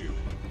 Point and shoot.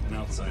 An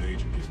outside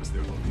agent gives us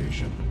their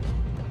location.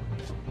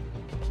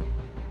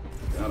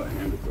 Gotta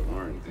hand it to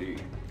R&D.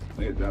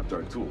 They adapt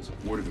our tools,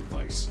 word of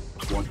advice.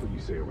 Watch what you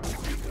say around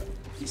Pika.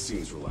 He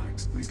seems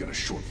relaxed, but he's got a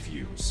short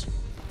fuse.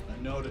 I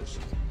noticed.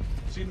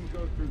 Seen him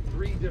go through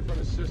 3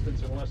 different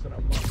assistants in less than a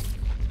month.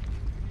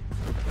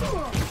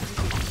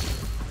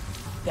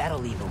 That'll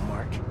leave a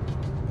mark.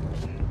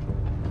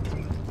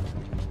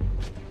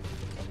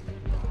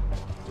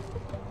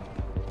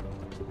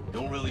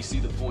 Don't really see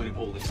the point of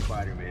holding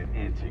Spider-Man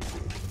and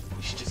Tinkerer.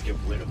 You should just get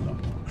rid of them.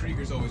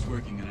 Krieger's always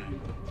working an angle.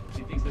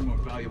 He thinks they're more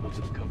valuable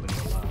to the company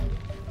alive.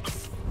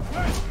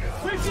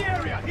 Search the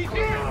area! He's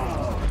here!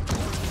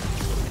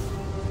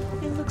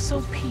 It looks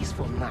so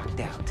peaceful knocked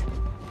out.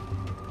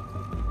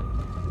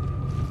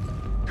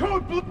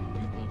 Code blue!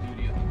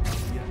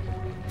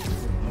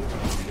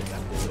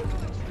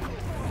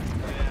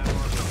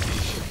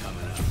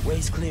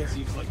 Way's clear.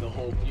 Seems like the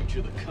whole future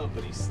of the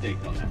company's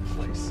staked on that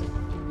place.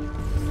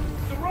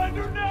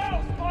 Surrender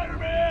now,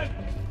 Spider-Man!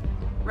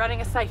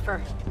 Running a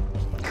cipher.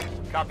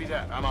 Copy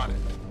that. I'm on it.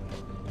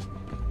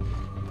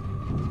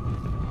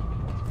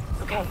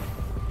 Okay,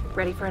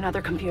 ready for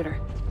another computer.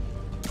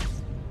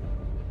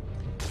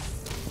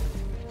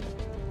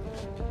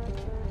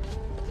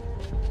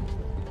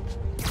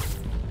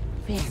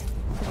 Finn,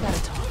 we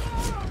gotta talk.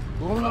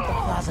 Blowing up the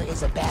plaza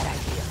is a bad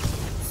idea.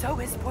 So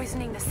is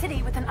poisoning the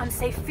city with an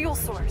unsafe fuel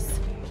source.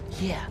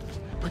 Yeah,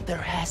 but there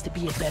has to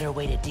be a better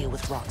way to deal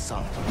with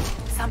ROXXON.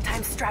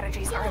 Sometimes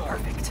strategies are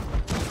imperfect,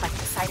 like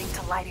deciding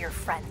to lie to your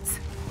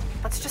friends.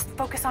 Let's just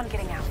focus on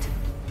getting out.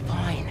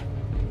 Fine,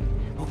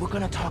 but we're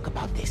gonna talk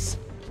about this.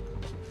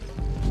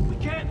 We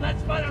can't let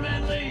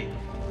Spider-Man leave!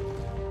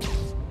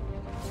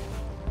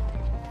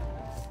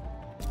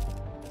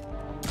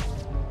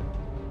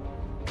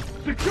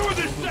 Secure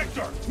this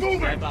sector!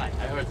 Move it! Stand by.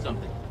 I heard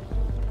something.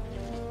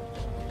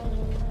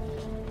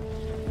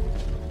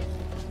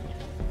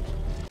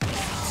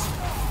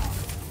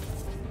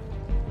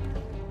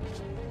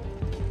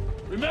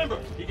 Remember,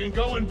 he can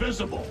go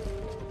invisible.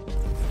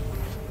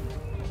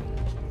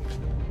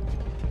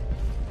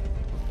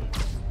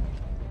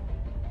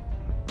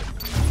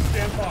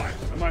 Stand by.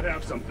 I might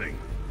have something.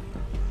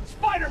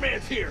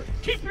 Spider-Man's here!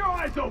 Keep your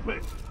eyes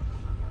open!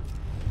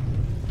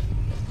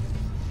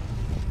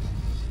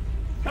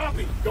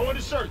 Copy. Go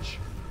into search.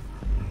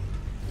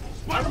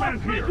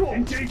 Spider-Man's here.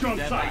 Engage on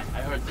sight.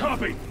 I heard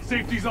Copy.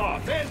 Safety's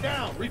off. Man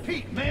down.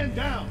 Repeat. Man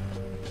down.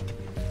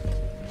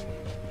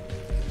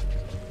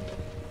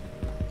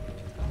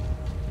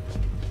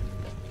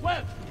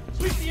 Webb!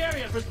 Sweep the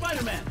area for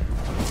Spider-Man!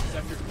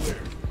 Sector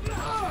clear.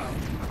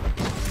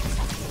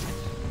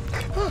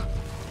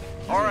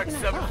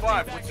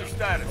 RX-75, what's your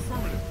status?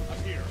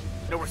 I'm here.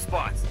 No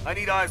response. I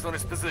need eyes on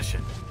his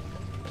position.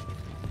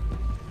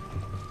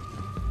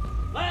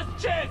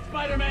 Last chance,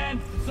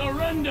 Spider-Man!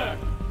 Surrender!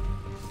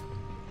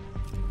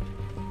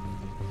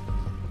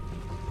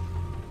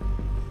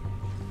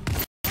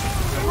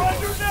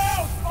 Surrender now!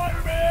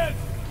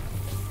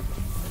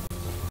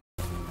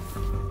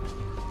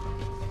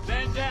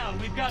 Get down.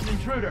 We've got an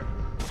intruder.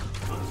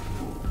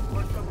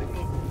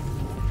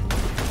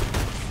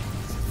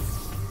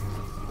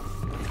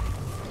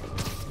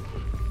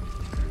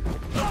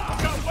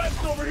 I've got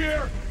webs over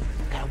here!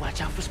 Gotta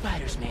watch out for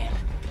spiders, man.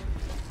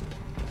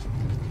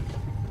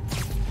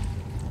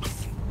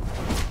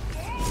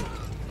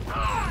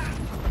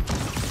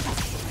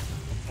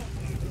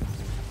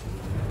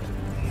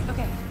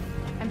 Okay,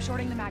 I'm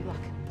shorting the maglock.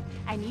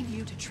 I need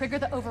you to trigger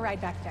the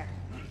override back there.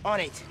 On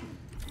it.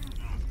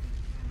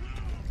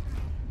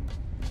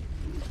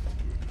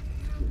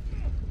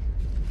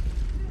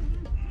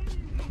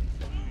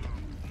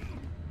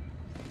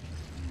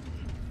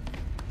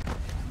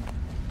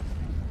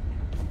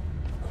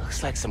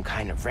 Looks like some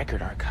kind of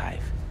record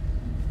archive.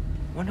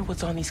 Wonder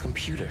what's on these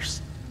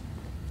computers.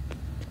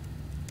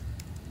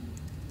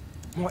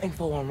 More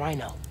info on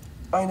RHINO.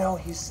 I know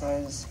he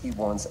says he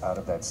wants out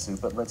of that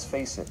suit, but let's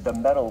face it, the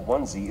metal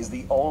onesie is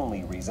the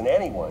only reason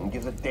anyone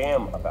gives a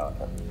damn about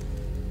him.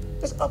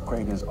 Just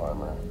upgrade his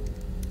armor.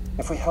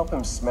 If we help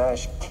him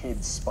smash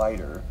Kid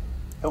Spider,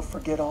 he'll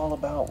forget all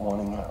about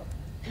wanting out.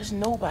 There's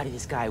nobody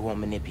this guy won't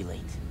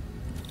manipulate.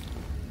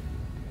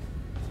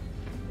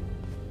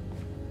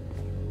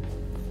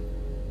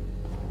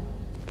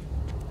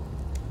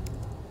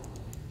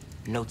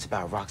 Notes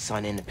about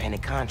ROXXON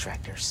independent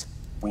contractors.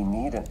 We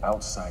need an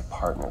outside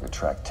partner to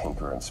track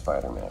Tinker and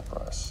Spider-Man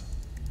for us.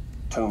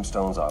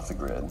 Tombstone's off the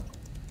grid.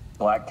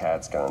 Black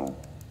Cat's gone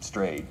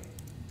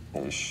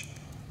straight-ish.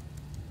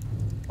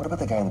 What about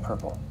the guy in the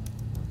purple?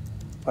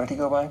 What did he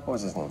go by? What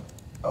was his name?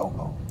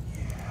 Oh,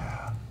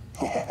 yeah.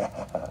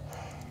 Yeah.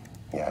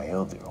 Yeah,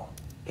 he'll do.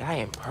 Guy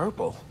in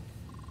purple?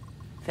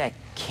 That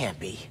can't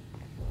be.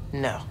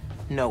 No,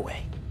 no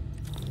way.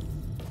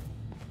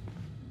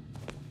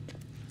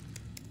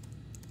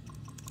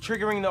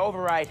 Triggering the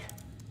override.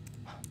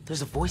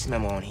 There's a voice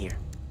memo on here.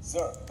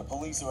 Sir, the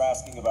police are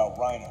asking about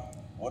RHINO.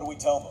 What do we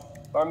tell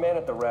them? Our man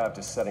at the raft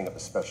is setting up a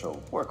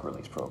special work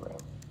release program.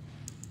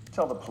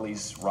 Tell the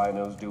police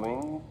RHINO's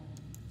doing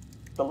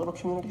a little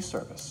community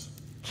service.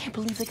 Can't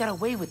believe they got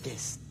away with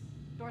this.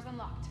 Door's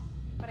unlocked,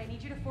 but I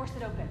need you to force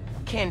it open.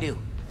 Can do.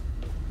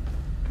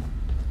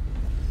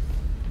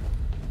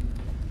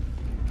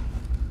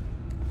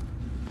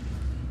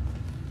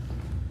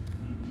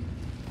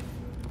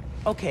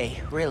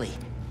 Okay, really.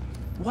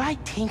 Why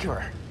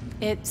Tinkerer?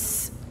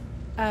 It's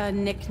a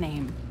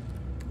nickname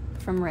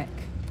from Rick.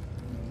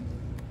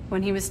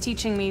 When he was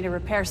teaching me to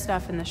repair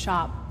stuff in the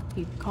shop,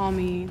 he'd call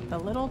me the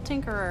Little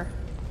Tinkerer.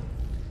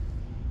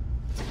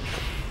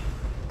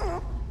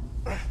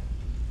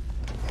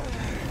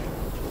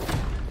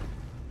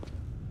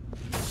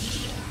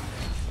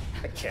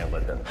 I can't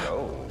let them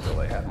go until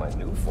I have my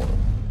new form.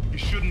 You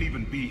shouldn't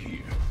even be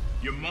here.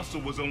 Your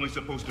muscle was only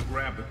supposed to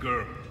grab the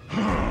girl.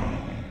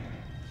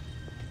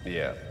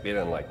 Yeah, he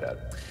didn't like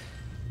that.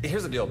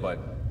 Here's the deal, bud.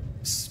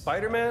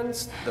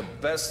 Spider-Man's the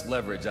best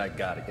leverage I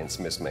got against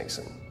Miss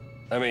Mason.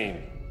 I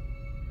mean,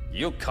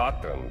 you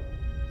caught them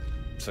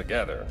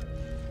together.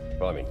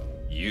 Well, I mean,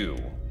 you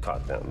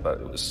caught them, but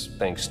it was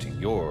thanks to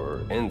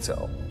your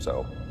intel.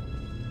 So,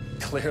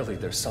 clearly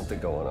there's something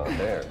going on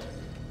there.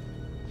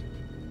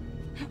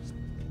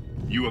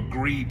 You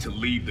agreed to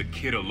leave the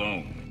kid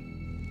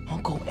alone.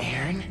 Uncle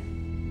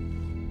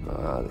Aaron?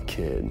 Ah, the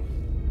kid.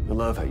 I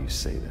love how you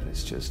say that.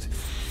 It's just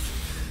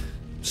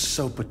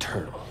so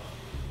paternal.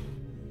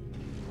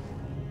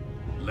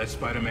 Let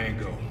Spider-Man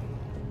go,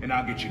 and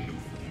I'll get you new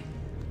form.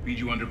 Feed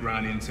you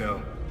underground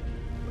intel,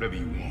 whatever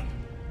you want.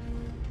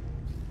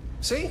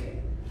 See?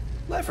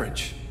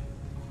 Leverage.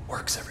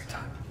 Works every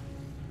time.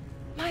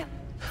 Miles,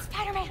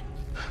 Spider-Man.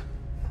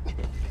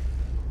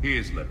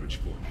 Here's leverage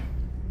for you.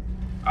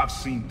 I've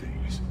seen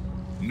things.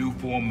 New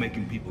form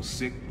making people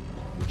sick.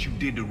 What you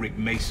did to Rick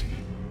Mason.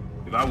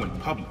 If I went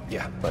public...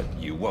 Yeah, but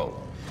you won't.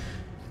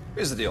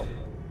 Here's the deal.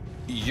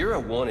 You're a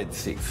wanted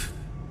thief.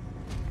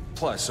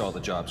 Plus all the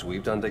jobs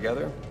we've done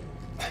together.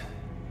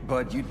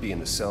 But you'd be in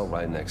the cell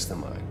right next to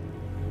mine.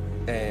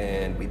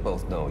 And we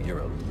both know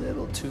you're a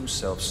little too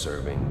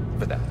self-serving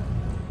for that.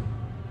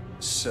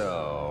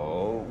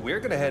 So, we're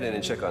gonna head in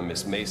and check on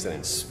Miss Mason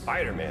and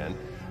Spider-Man.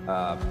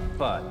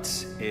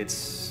 But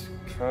it's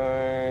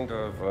kind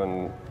of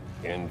an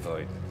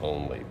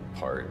invite-only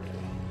party.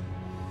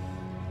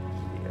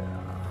 Yeah.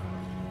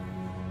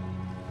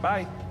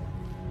 Bye.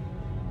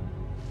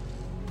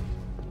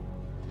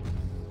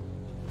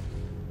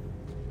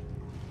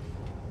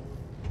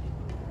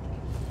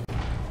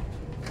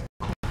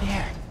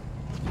 There.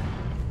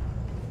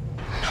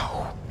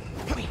 No.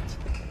 Wait.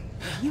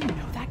 You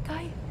know that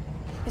guy?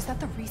 Is that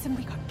the reason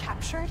we got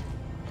captured?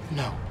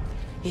 No.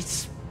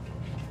 It's...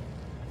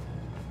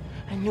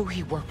 I knew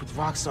he worked with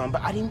ROXXON,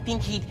 but I didn't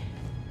think he'd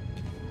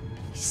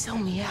sell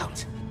me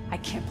out. I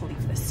can't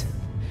believe this.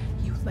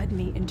 You led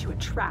me into a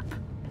trap.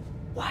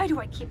 Why do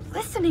I keep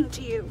listening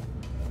to you?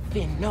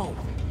 Finn, no.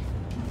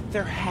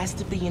 There has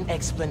to be an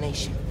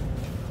explanation.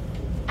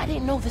 I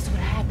didn't know this would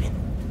happen.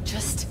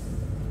 Just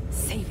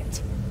save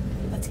it.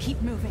 Let's keep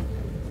moving.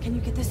 Can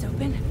you get this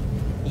open?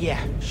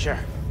 Yeah, sure.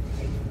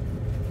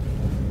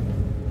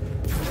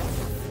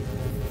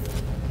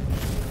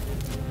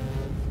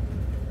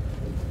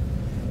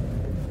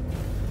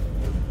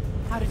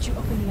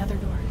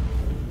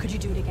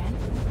 Could you do it again?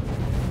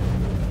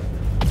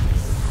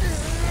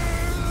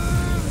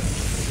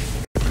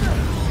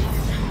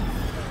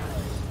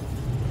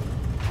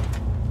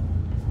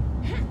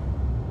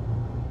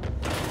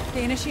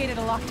 They initiated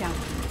a lockdown.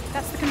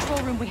 That's the control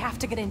room we have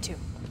to get into.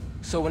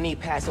 So we'll need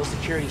past those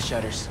security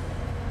shutters.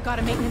 Got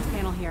a maintenance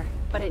panel here,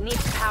 but it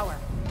needs power.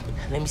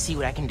 Let me see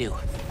what I can do.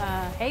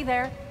 Hey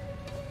there.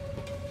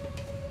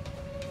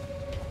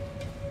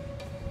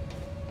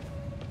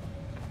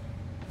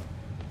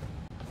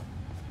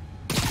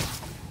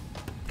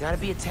 Gotta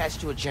be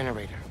attached to a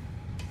generator.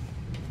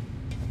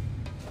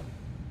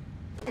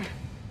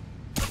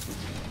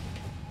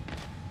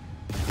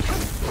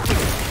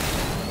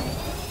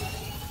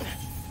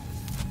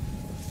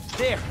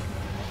 There!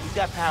 You've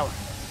got power.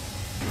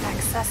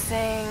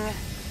 Accessing...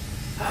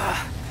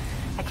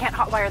 I can't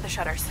hotwire the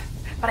shutters,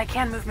 but I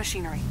can move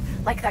machinery,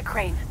 like that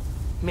crane.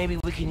 Maybe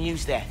we can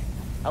use that.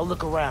 I'll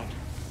look around.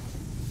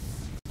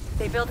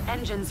 They build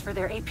engines for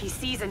their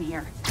APCs in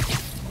here.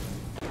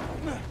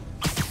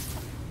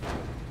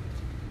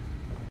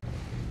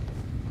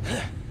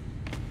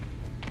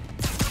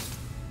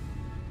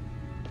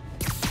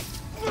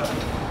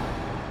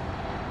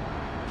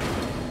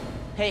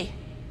 Hey,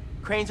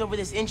 crane's over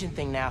this engine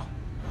thing now.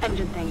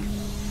 Engine thing.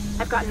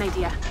 I've got an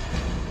idea.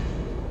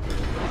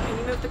 Can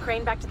you move the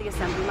crane back to the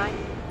assembly line?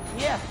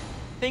 Yeah,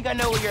 think I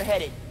know where you're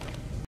headed.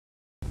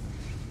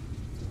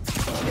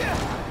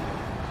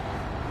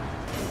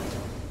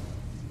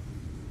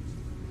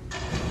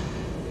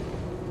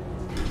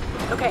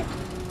 Okay,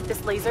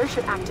 this laser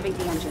should activate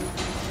the engine.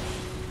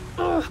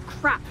 Oh,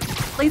 crap.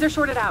 Laser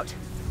shorted out.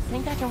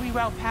 Think I can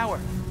reroute power.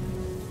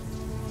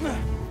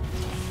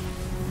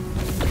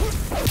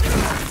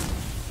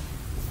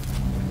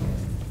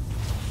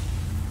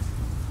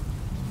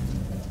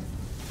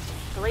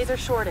 The laser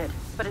shorted,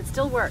 but it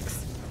still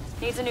works.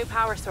 Needs a new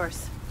power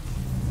source.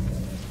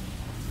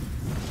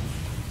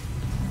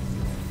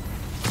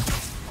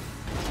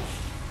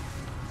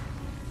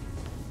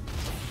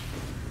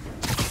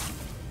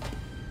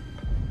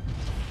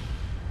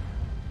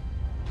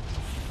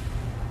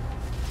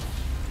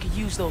 Could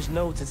use those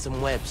nodes and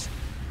some webs.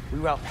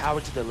 Reroute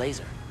power to the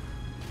laser.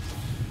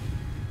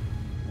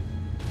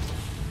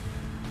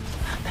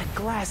 That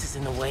glass is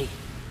in the way.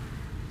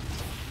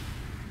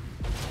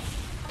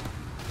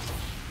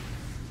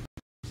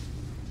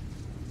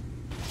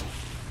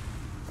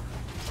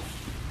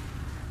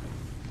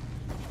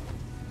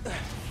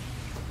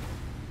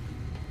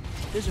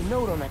 There's a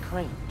node on that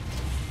crane.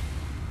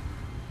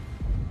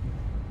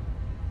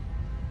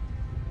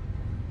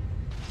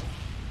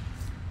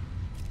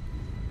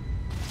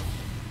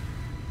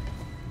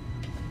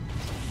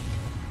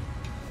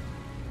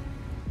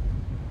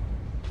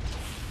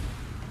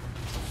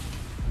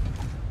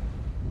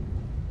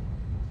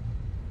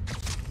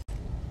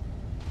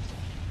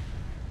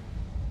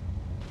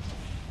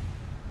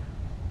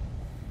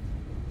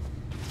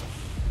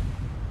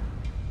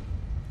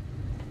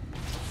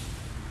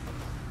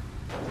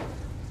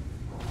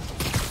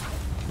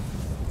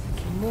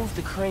 Move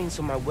the crane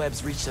so my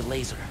webs reach the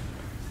laser.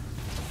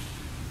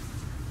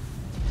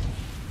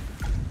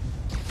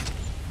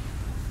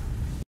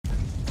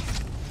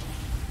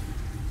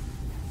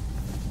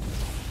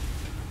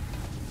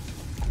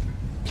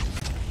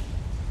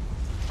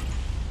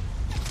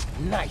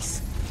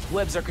 Nice!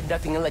 Webs are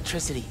conducting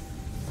electricity.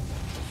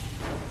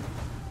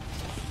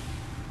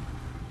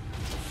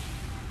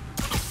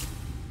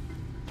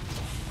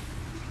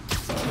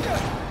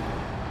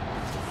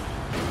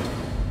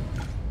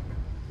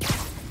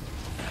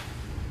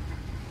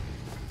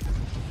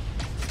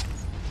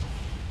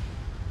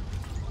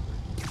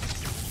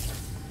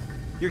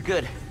 You're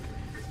good.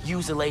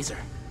 Use a laser.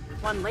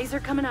 One laser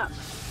coming up.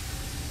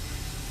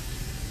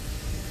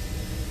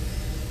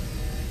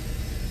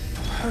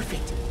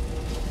 Perfect.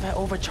 If I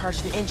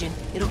overcharge the engine,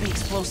 it'll be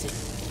explosive.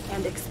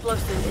 And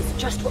explosive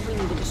is just what we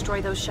need to destroy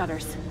those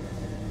shutters.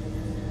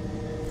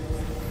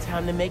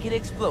 Time to make it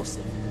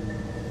explosive.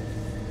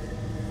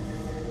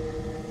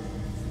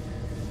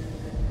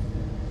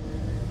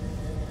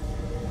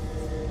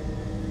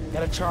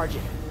 Gotta charge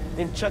it,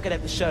 then chuck it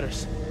at the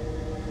shutters.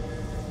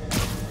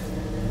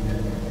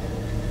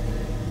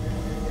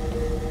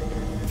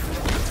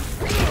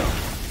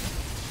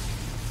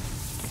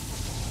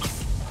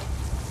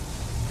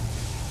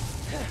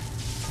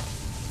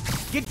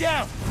 Get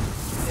down!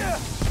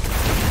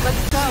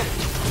 Let's go.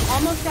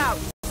 Almost out.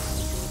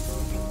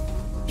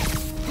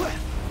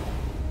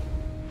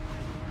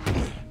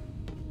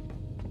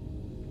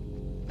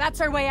 That's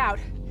our way out.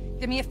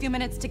 Give me a few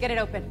minutes to get it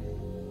open.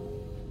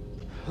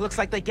 Looks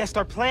like they guessed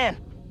our plan.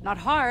 Not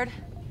hard.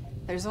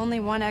 There's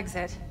only one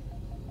exit.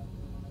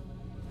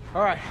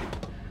 All right,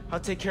 I'll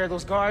take care of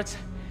those guards.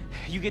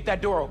 You get that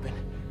door open.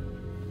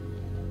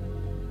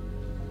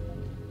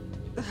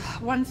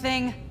 One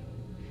thing.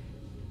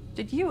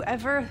 Did you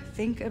ever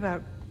think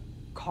about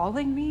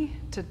calling me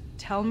to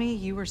tell me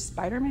you were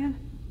Spider-Man?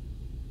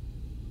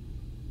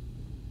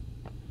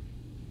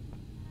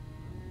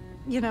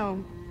 You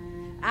know,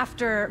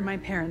 after my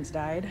parents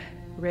died,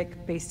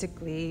 Rick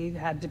basically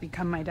had to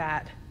become my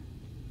dad.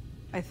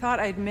 I thought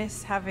I'd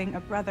miss having a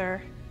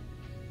brother,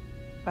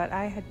 but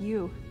I had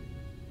you.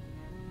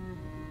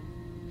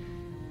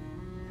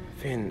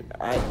 Finn,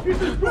 Get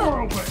this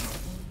door open!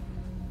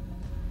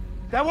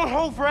 That won't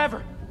hold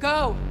forever!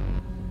 Go!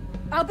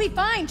 I'll be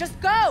fine, just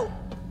go!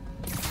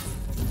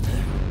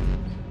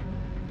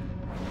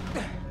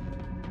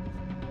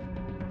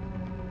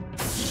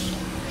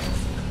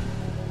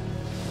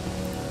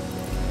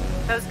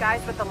 Those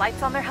guys with the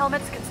lights on their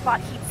helmets can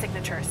spot heat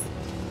signatures.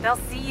 They'll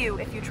see you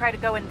if you try to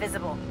go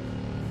invisible.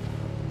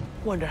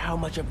 Wonder how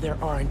much of their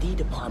R&D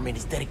department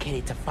is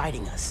dedicated to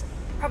fighting us.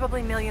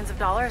 Probably millions of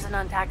dollars in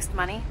untaxed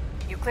money.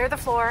 You clear the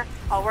floor,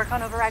 I'll work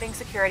on overriding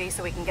security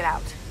so we can get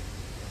out.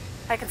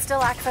 I can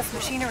still access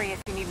machinery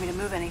if you need me to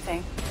move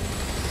anything.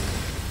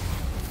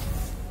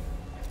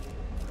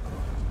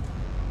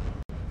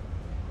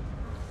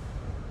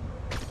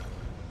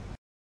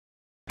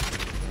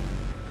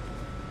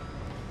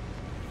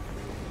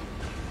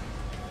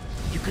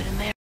 You good in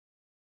there?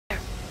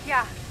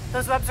 Yeah,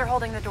 those webs are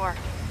holding the door.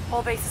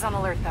 Whole base is on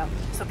alert though,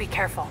 so be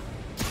careful.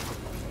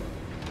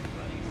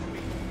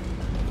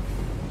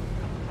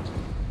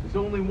 There's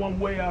only one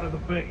way out of the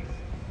base.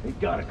 They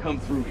gotta come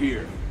through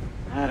here.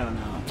 I don't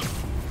know.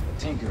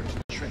 Tinker is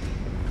tricky.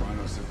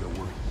 RHINO said there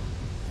were.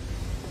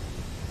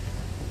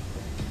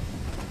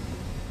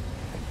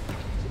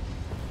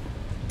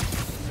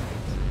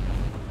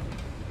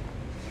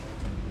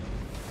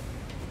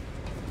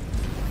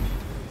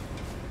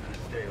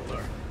 Stay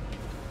alert.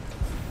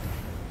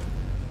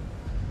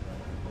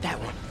 That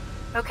one.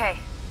 Okay.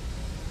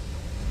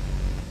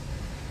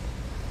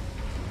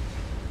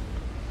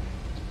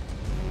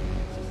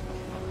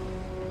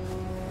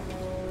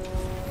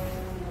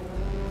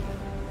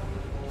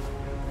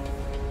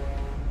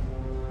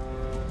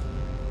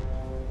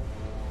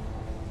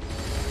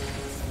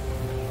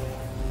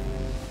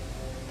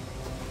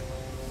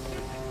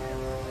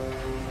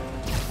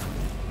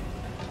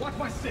 Watch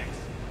my six.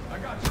 I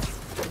got you.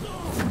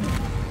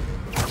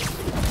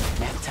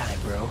 Nap time,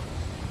 bro.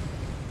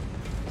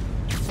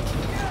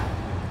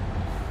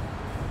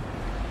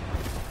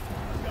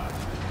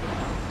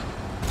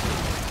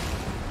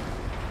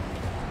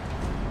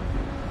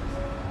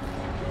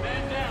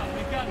 Man down,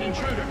 we've got an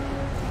intruder.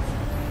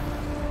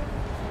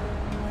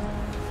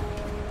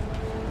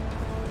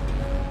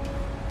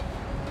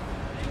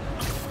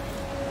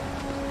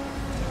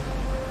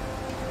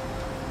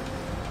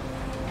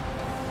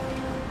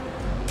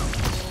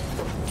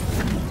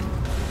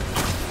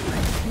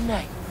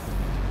 Night.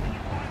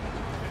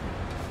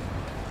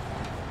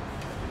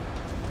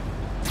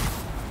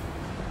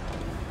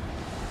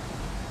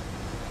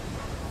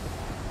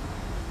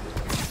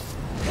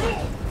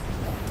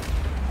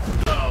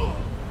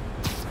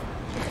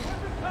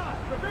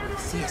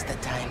 Siesta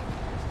time.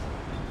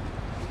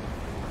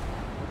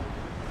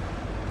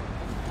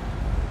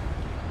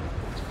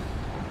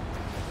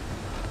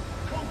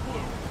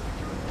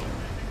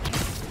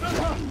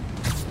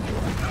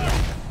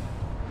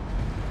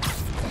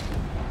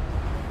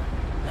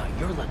 Now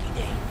your lucky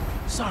day.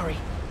 Sorry.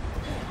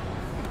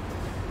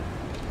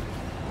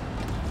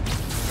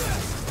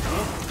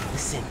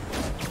 Listen,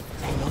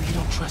 I know you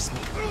don't trust me.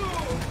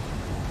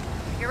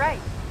 You're right,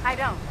 I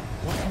don't.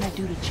 What can I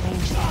do to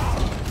change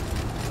that?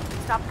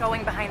 Stop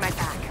going behind my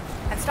back.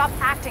 And stop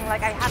acting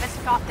like I haven't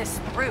thought this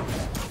through.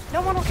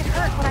 No one will get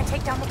hurt when I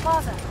take down the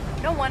plaza.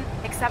 No one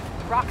except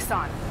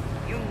ROXXON.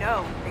 You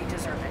know they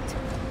deserve it.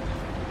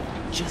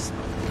 Just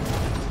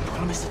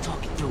promise to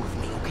talk it through with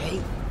me,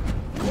 okay?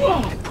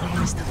 I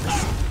promise to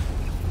listen.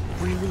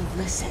 Really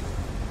listen.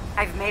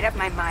 I've made up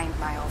my mind,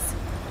 Miles.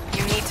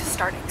 You need to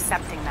start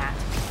accepting that.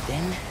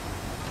 Then,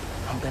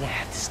 I'm gonna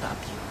have to stop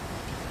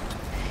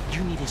you.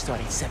 You need to start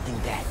accepting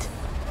that.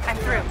 I'm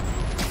through.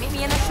 Meet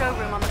me in the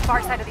showroom on the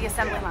far side of the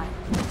assembly line.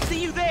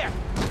 See you there!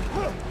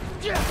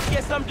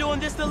 Guess I'm doing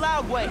this the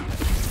loud way.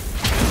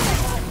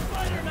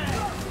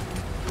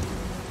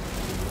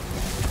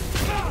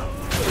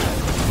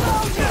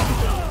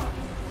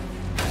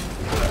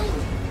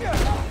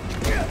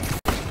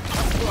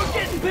 We're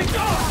getting picked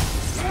off!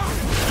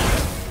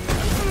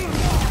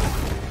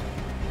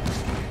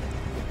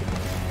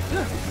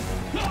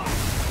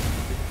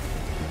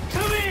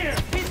 Come here!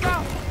 He's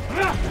out!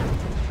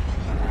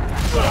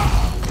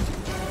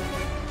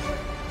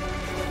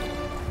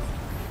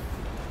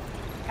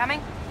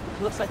 Coming?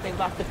 Looks like they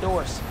locked the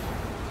doors.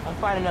 I'll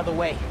find another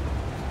way.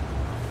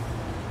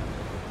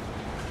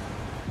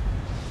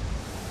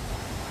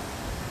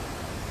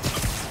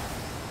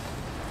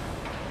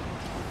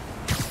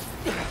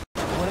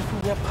 What if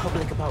we went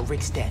public about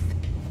Rick's death?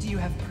 Do you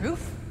have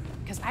proof?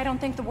 Because I don't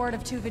think the word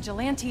of two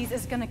vigilantes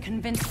is gonna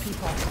convince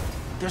people.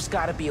 There's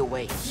gotta be a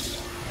way.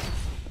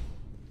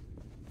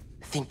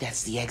 I think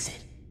that's the exit.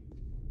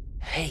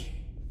 Hey.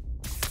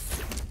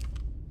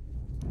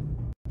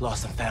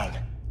 Lost and found.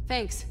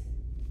 Thanks.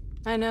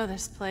 I know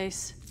this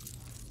place.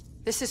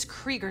 This is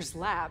Krieger's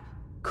lab.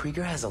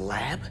 Krieger has a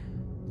lab?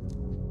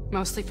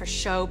 Mostly for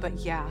show, but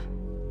yeah.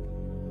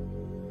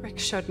 Rick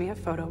showed me a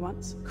photo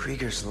once.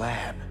 Krieger's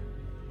lab.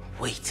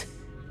 Wait.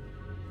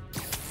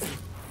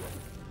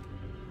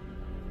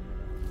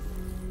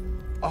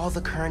 All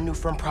the current new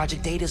firm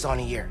project data's on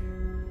here.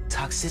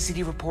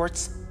 Toxicity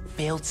reports,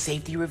 failed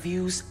safety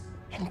reviews,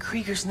 and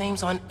Krieger's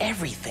name's on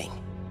everything.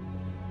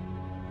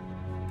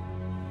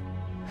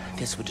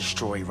 This would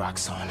destroy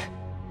ROXXON.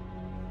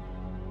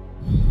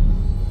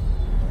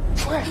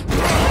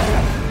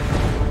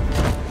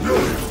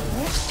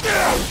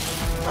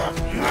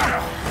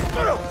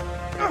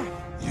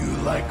 You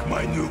like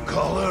my new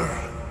color?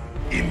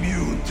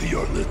 Immune to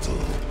your little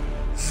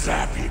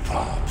zappy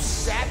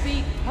pops.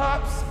 Zappy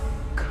pops?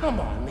 Come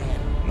on, man.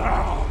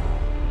 Now,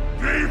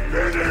 we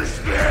finish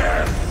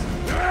this!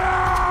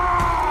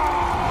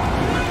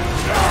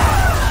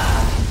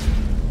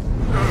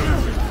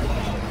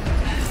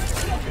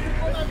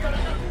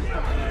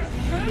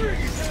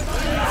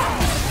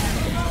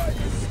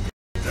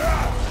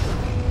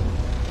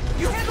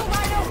 You handle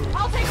RHINO!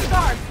 I'll take the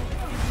guard!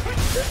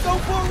 Let's go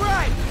for a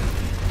ride!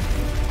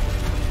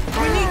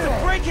 We need to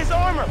break his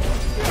armor!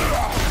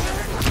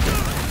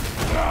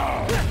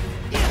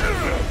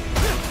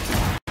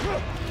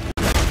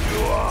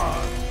 You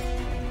are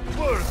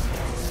worth.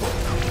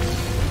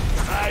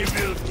 I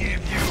will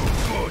give you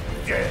good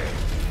death.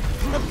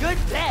 A good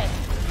death?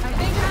 I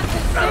think that's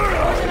his second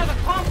version of a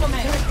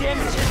compliment. Gonna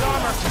damage his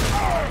armor.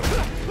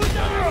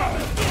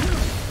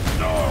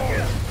 No!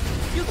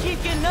 You keep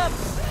getting up,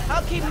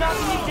 I'll keep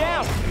knocking you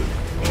down.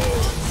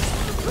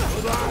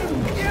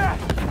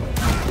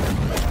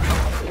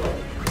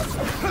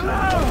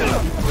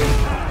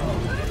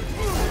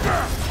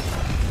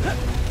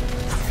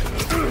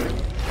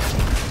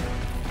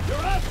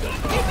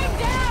 Keep him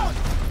down!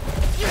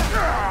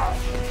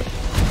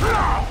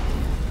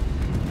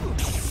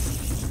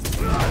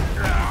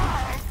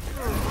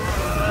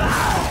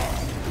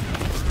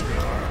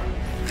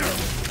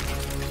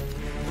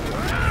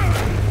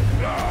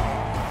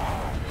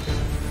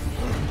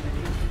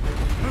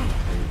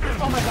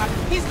 Oh my god,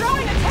 he's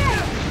throwing a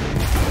tank!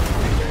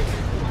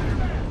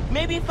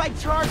 Maybe if I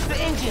charge the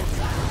engines.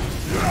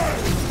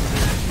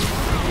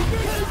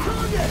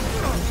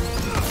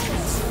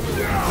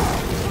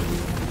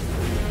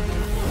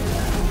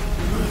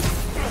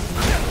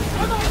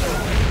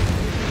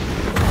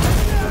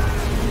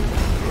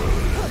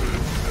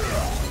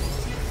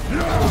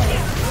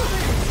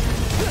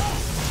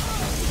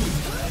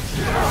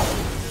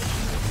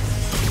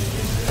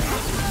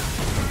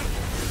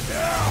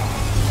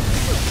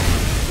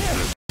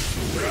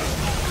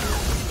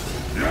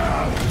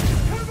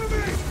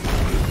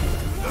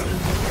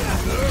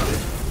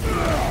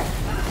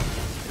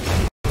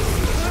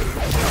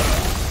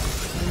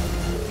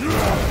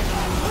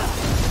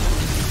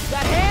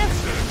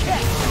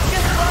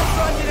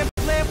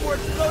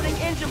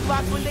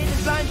 When they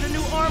designed the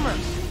new armor.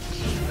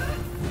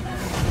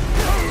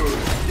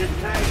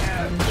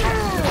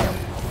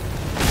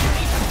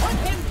 Put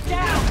him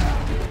down!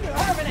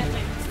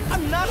 Permanently!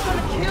 I'm not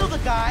gonna kill the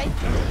guy!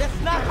 That's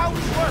not how we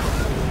work!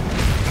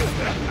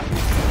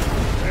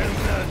 And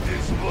that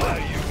is why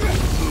you will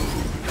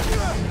lose.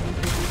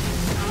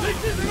 This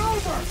isn't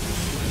over!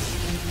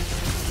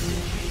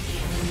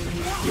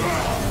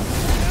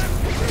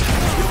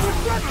 You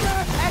regret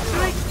that!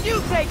 Actually, you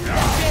take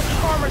that fancy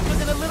armor's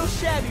looking a little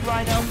shabby,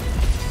 RHINO.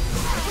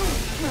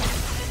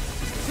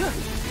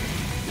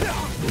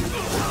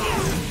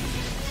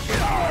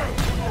 Get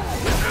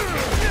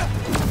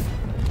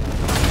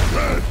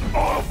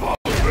off of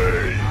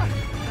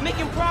me!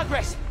 Making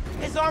progress.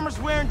 His armor's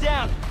wearing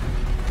down.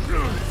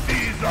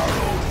 These are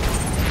old.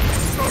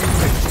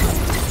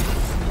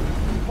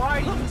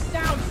 Why do you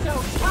sound so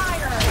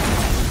tired?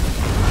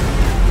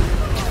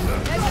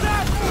 Heads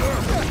up!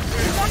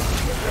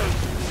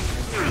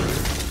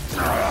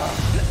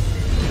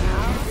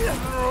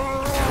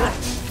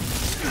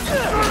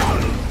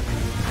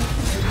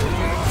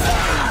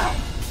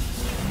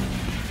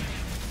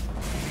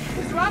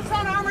 His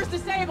ROXXON armor's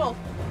disabled.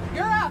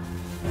 You're up.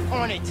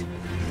 On it.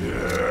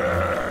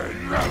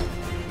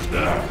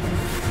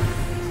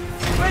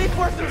 Ready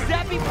for some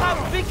zappy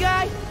pops, big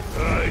guy? I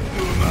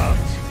do not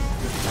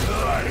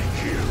like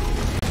you.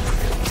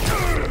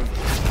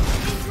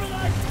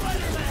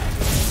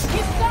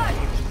 He's done!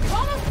 We've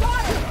almost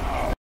got him!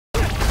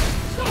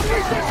 Don't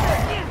resist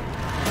it!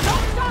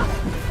 Don't stop!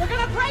 We're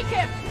gonna break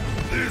him!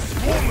 This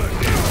woman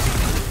is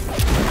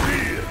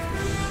real.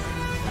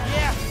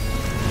 Yeah.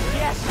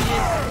 Yeah, she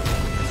is.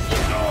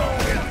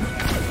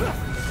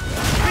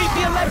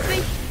 Creepy, Alexi?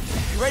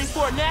 You ready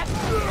for a nap? I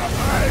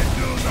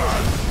do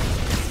not.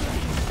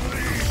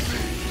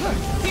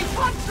 He's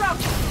one-struck!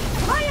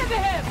 Play into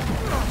him!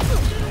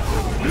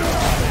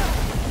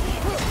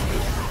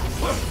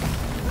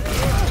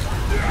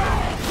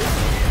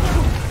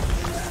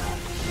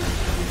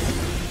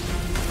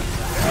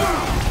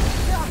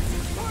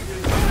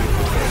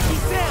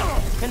 He's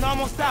down and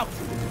almost out.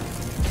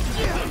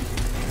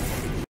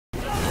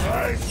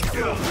 I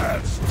still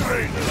have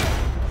strength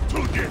to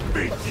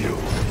defeat you.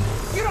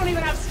 You don't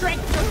even have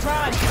strength to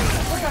run.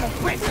 We're gonna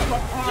rip him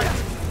apart.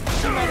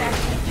 She might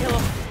actually kill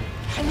him.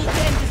 I need to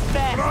end this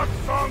fast.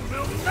 ROXXON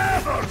will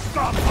never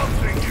stop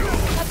hunting you. I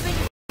think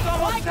it's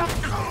almost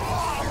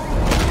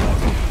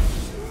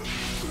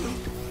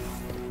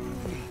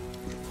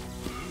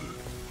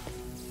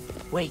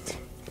Wait.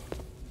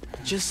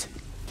 Just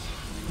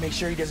make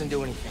sure he doesn't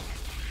do anything.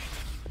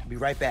 I'll be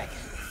right back.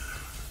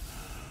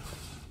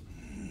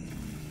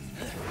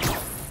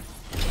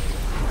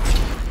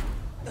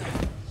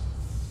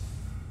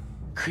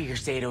 Krieger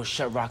said it'll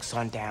shut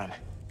ROXXON down.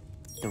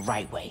 The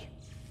right way.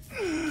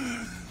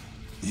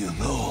 You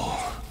know,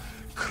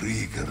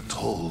 Krieger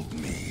told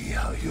me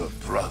how your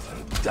brother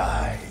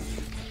died.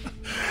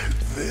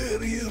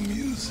 Very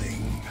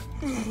amusing.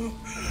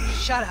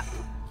 Shut up.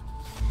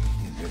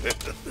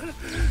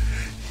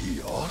 He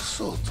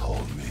also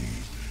told me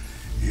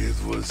it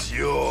was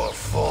your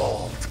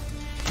fault.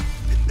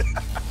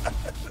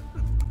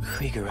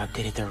 Krieger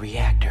updated the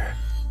reactor.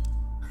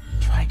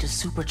 Tried to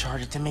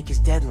supercharge it to make his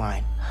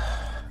deadline.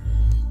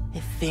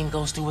 If Finn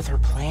goes through with her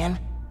plan...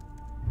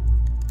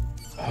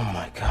 Oh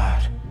my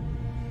god.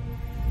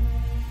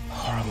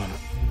 Harlem.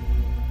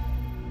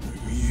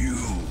 You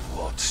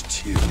will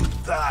still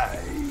die.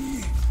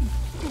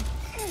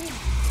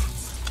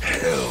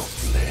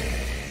 Helpless.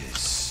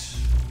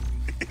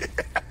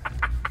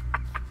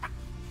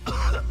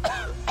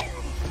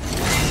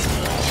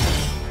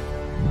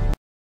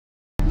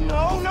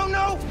 No, no,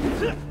 no!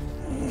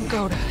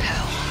 Go to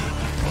hell.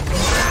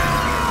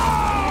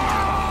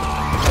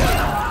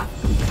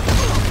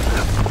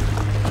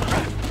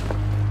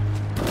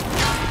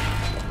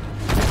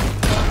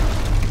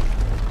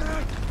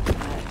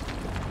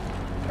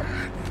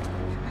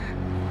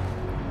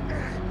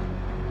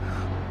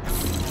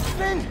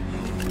 Finn!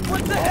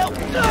 What the hell?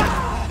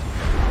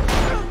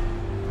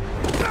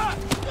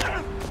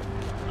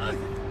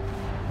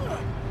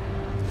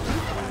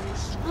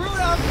 Screwed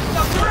up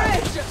the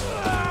bridge!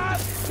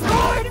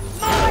 Destroyed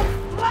my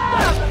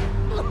lab!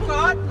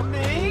 Got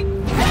me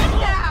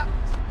kidnapped!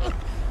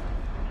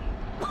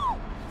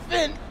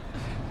 Finn!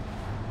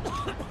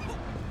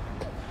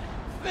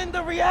 Finn,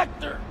 the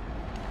reactor!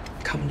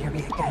 Come near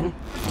me again.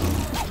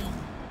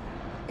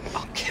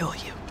 I'll kill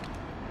you.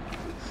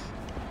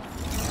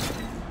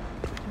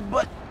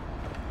 But...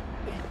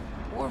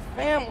 we're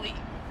family.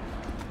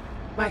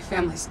 My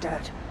family's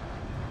dead.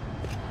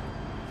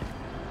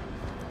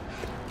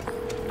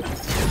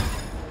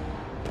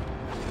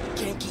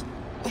 Yankee.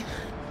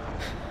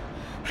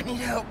 I need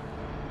help.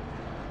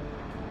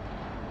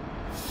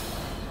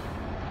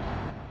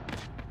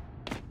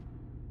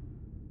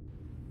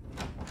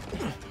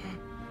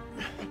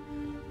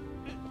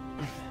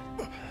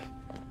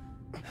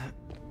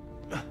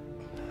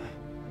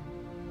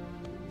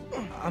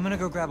 I'm gonna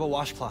go grab a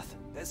washcloth.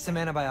 Some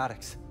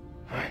antibiotics.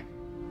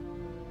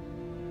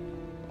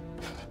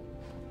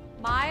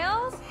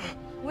 Miles?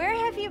 Where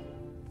have you...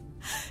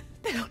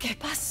 ¿Pero qué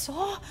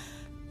pasó?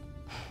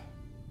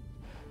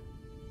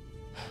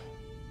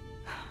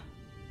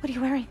 What are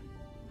you wearing?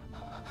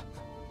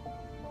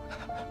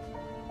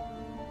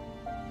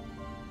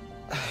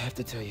 I have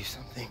to tell you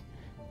something.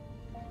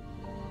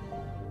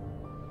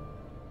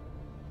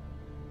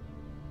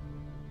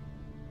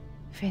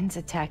 Finn's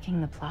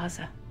attacking the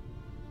plaza.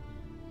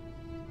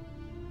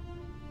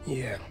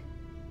 Yeah.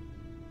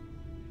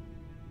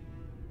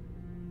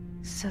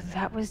 So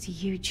that was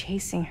you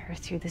chasing her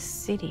through the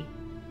city.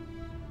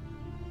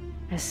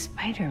 As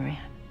Spider-Man.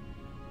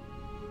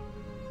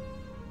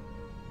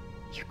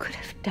 You could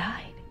have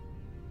died.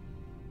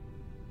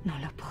 No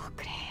lo puedo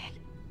creer.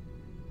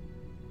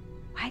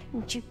 Why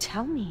didn't you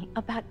tell me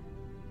about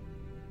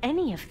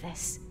any of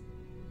this?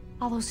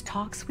 All those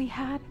talks we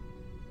had?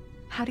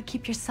 How to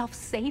keep yourself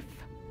safe?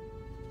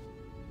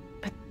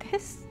 But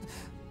this...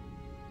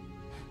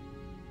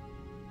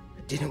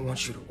 I didn't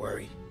want you to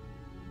worry.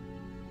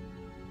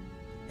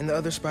 And the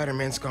other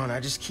Spider-Man's gone. I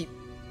just keep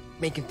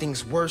making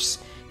things worse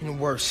and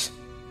worse.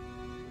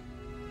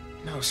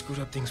 Now I screwed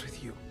up things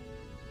with you.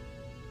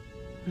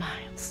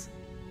 Miles.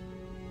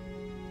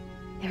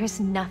 There is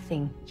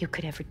nothing you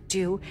could ever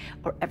do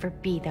or ever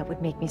be that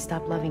would make me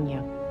stop loving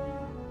you.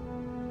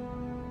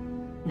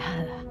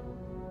 Nada.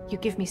 You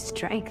give me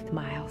strength,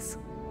 Miles.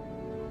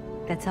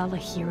 That's all a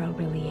hero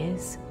really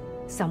is.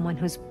 Someone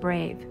who's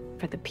brave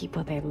for the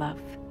people they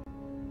love.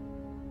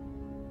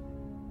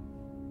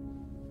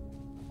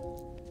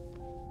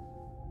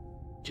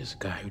 Just a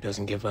guy who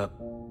doesn't give up.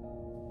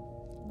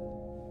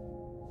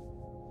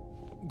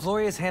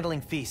 Gloria's handling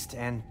Feast,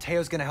 and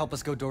Teo's gonna help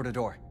us go door to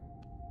door.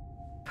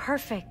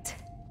 Perfect.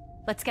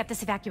 Let's get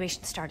this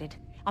evacuation started.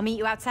 I'll meet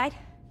you outside.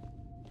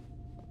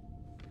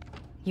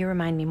 You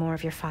remind me more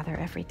of your father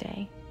every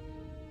day.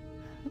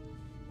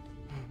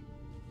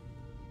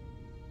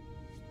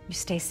 You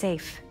stay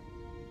safe.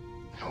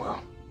 I will.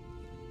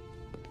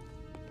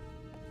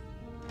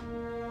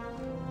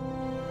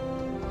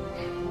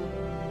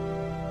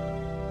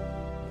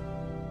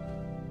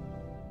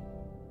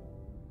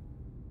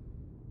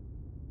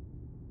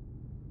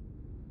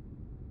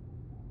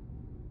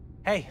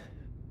 Hey,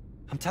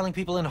 I'm telling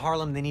people in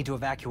Harlem they need to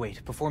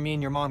evacuate before me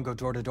and your mom go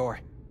door to door.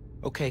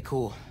 Okay,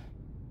 cool.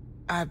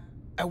 I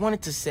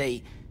wanted to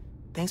say,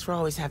 thanks for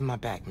always having my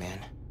back, man.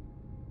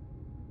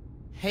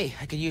 Hey,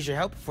 I could use your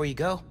help before you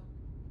go.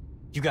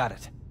 You got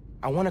it.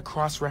 I want to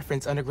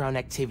cross-reference underground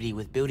activity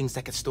with buildings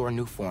that could store a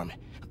new form.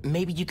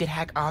 maybe you could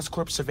hack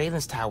Oscorp's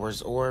surveillance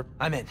towers, or...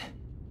 I'm in.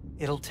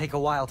 It'll take a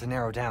while to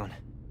narrow down.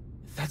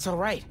 That's all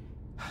right.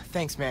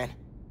 Thanks, man.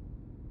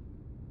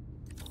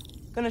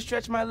 Gonna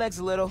stretch my legs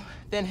a little,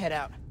 then head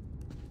out.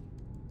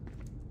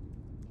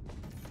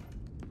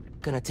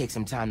 Gonna take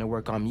some time to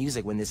work on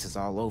music when this is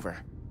all over.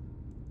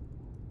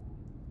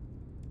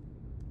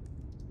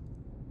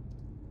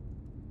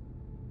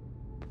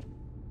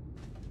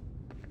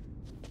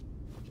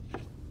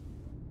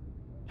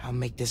 I'll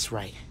make this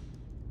right.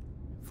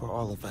 For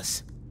all of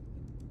us.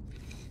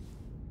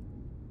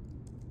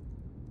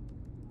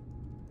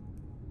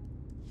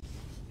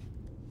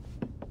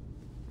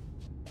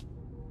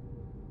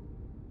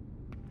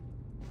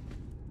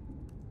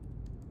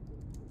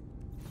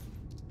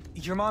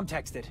 Your mom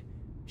texted.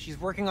 She's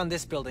working on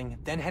this building,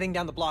 then heading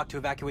down the block to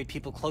evacuate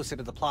people closer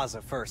to the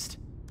plaza first.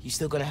 You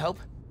still gonna help?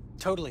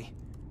 Totally.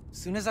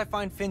 Soon as I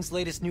find Finn's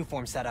latest new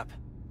form setup.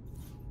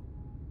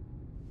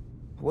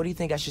 What do you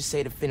think I should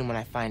say to Finn when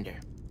I find her?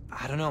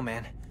 I don't know,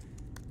 man.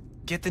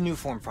 Get the new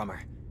form from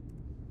her.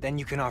 Then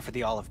you can offer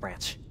the olive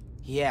branch.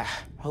 Yeah,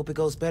 hope it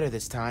goes better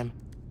this time.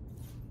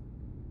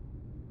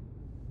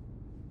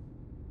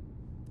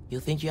 You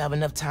think you have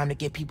enough time to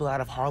get people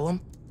out of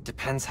Harlem?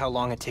 Depends how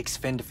long it takes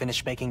Finn to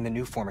finish making the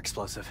new form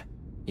explosive.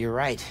 You're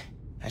right.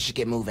 I should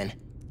get moving.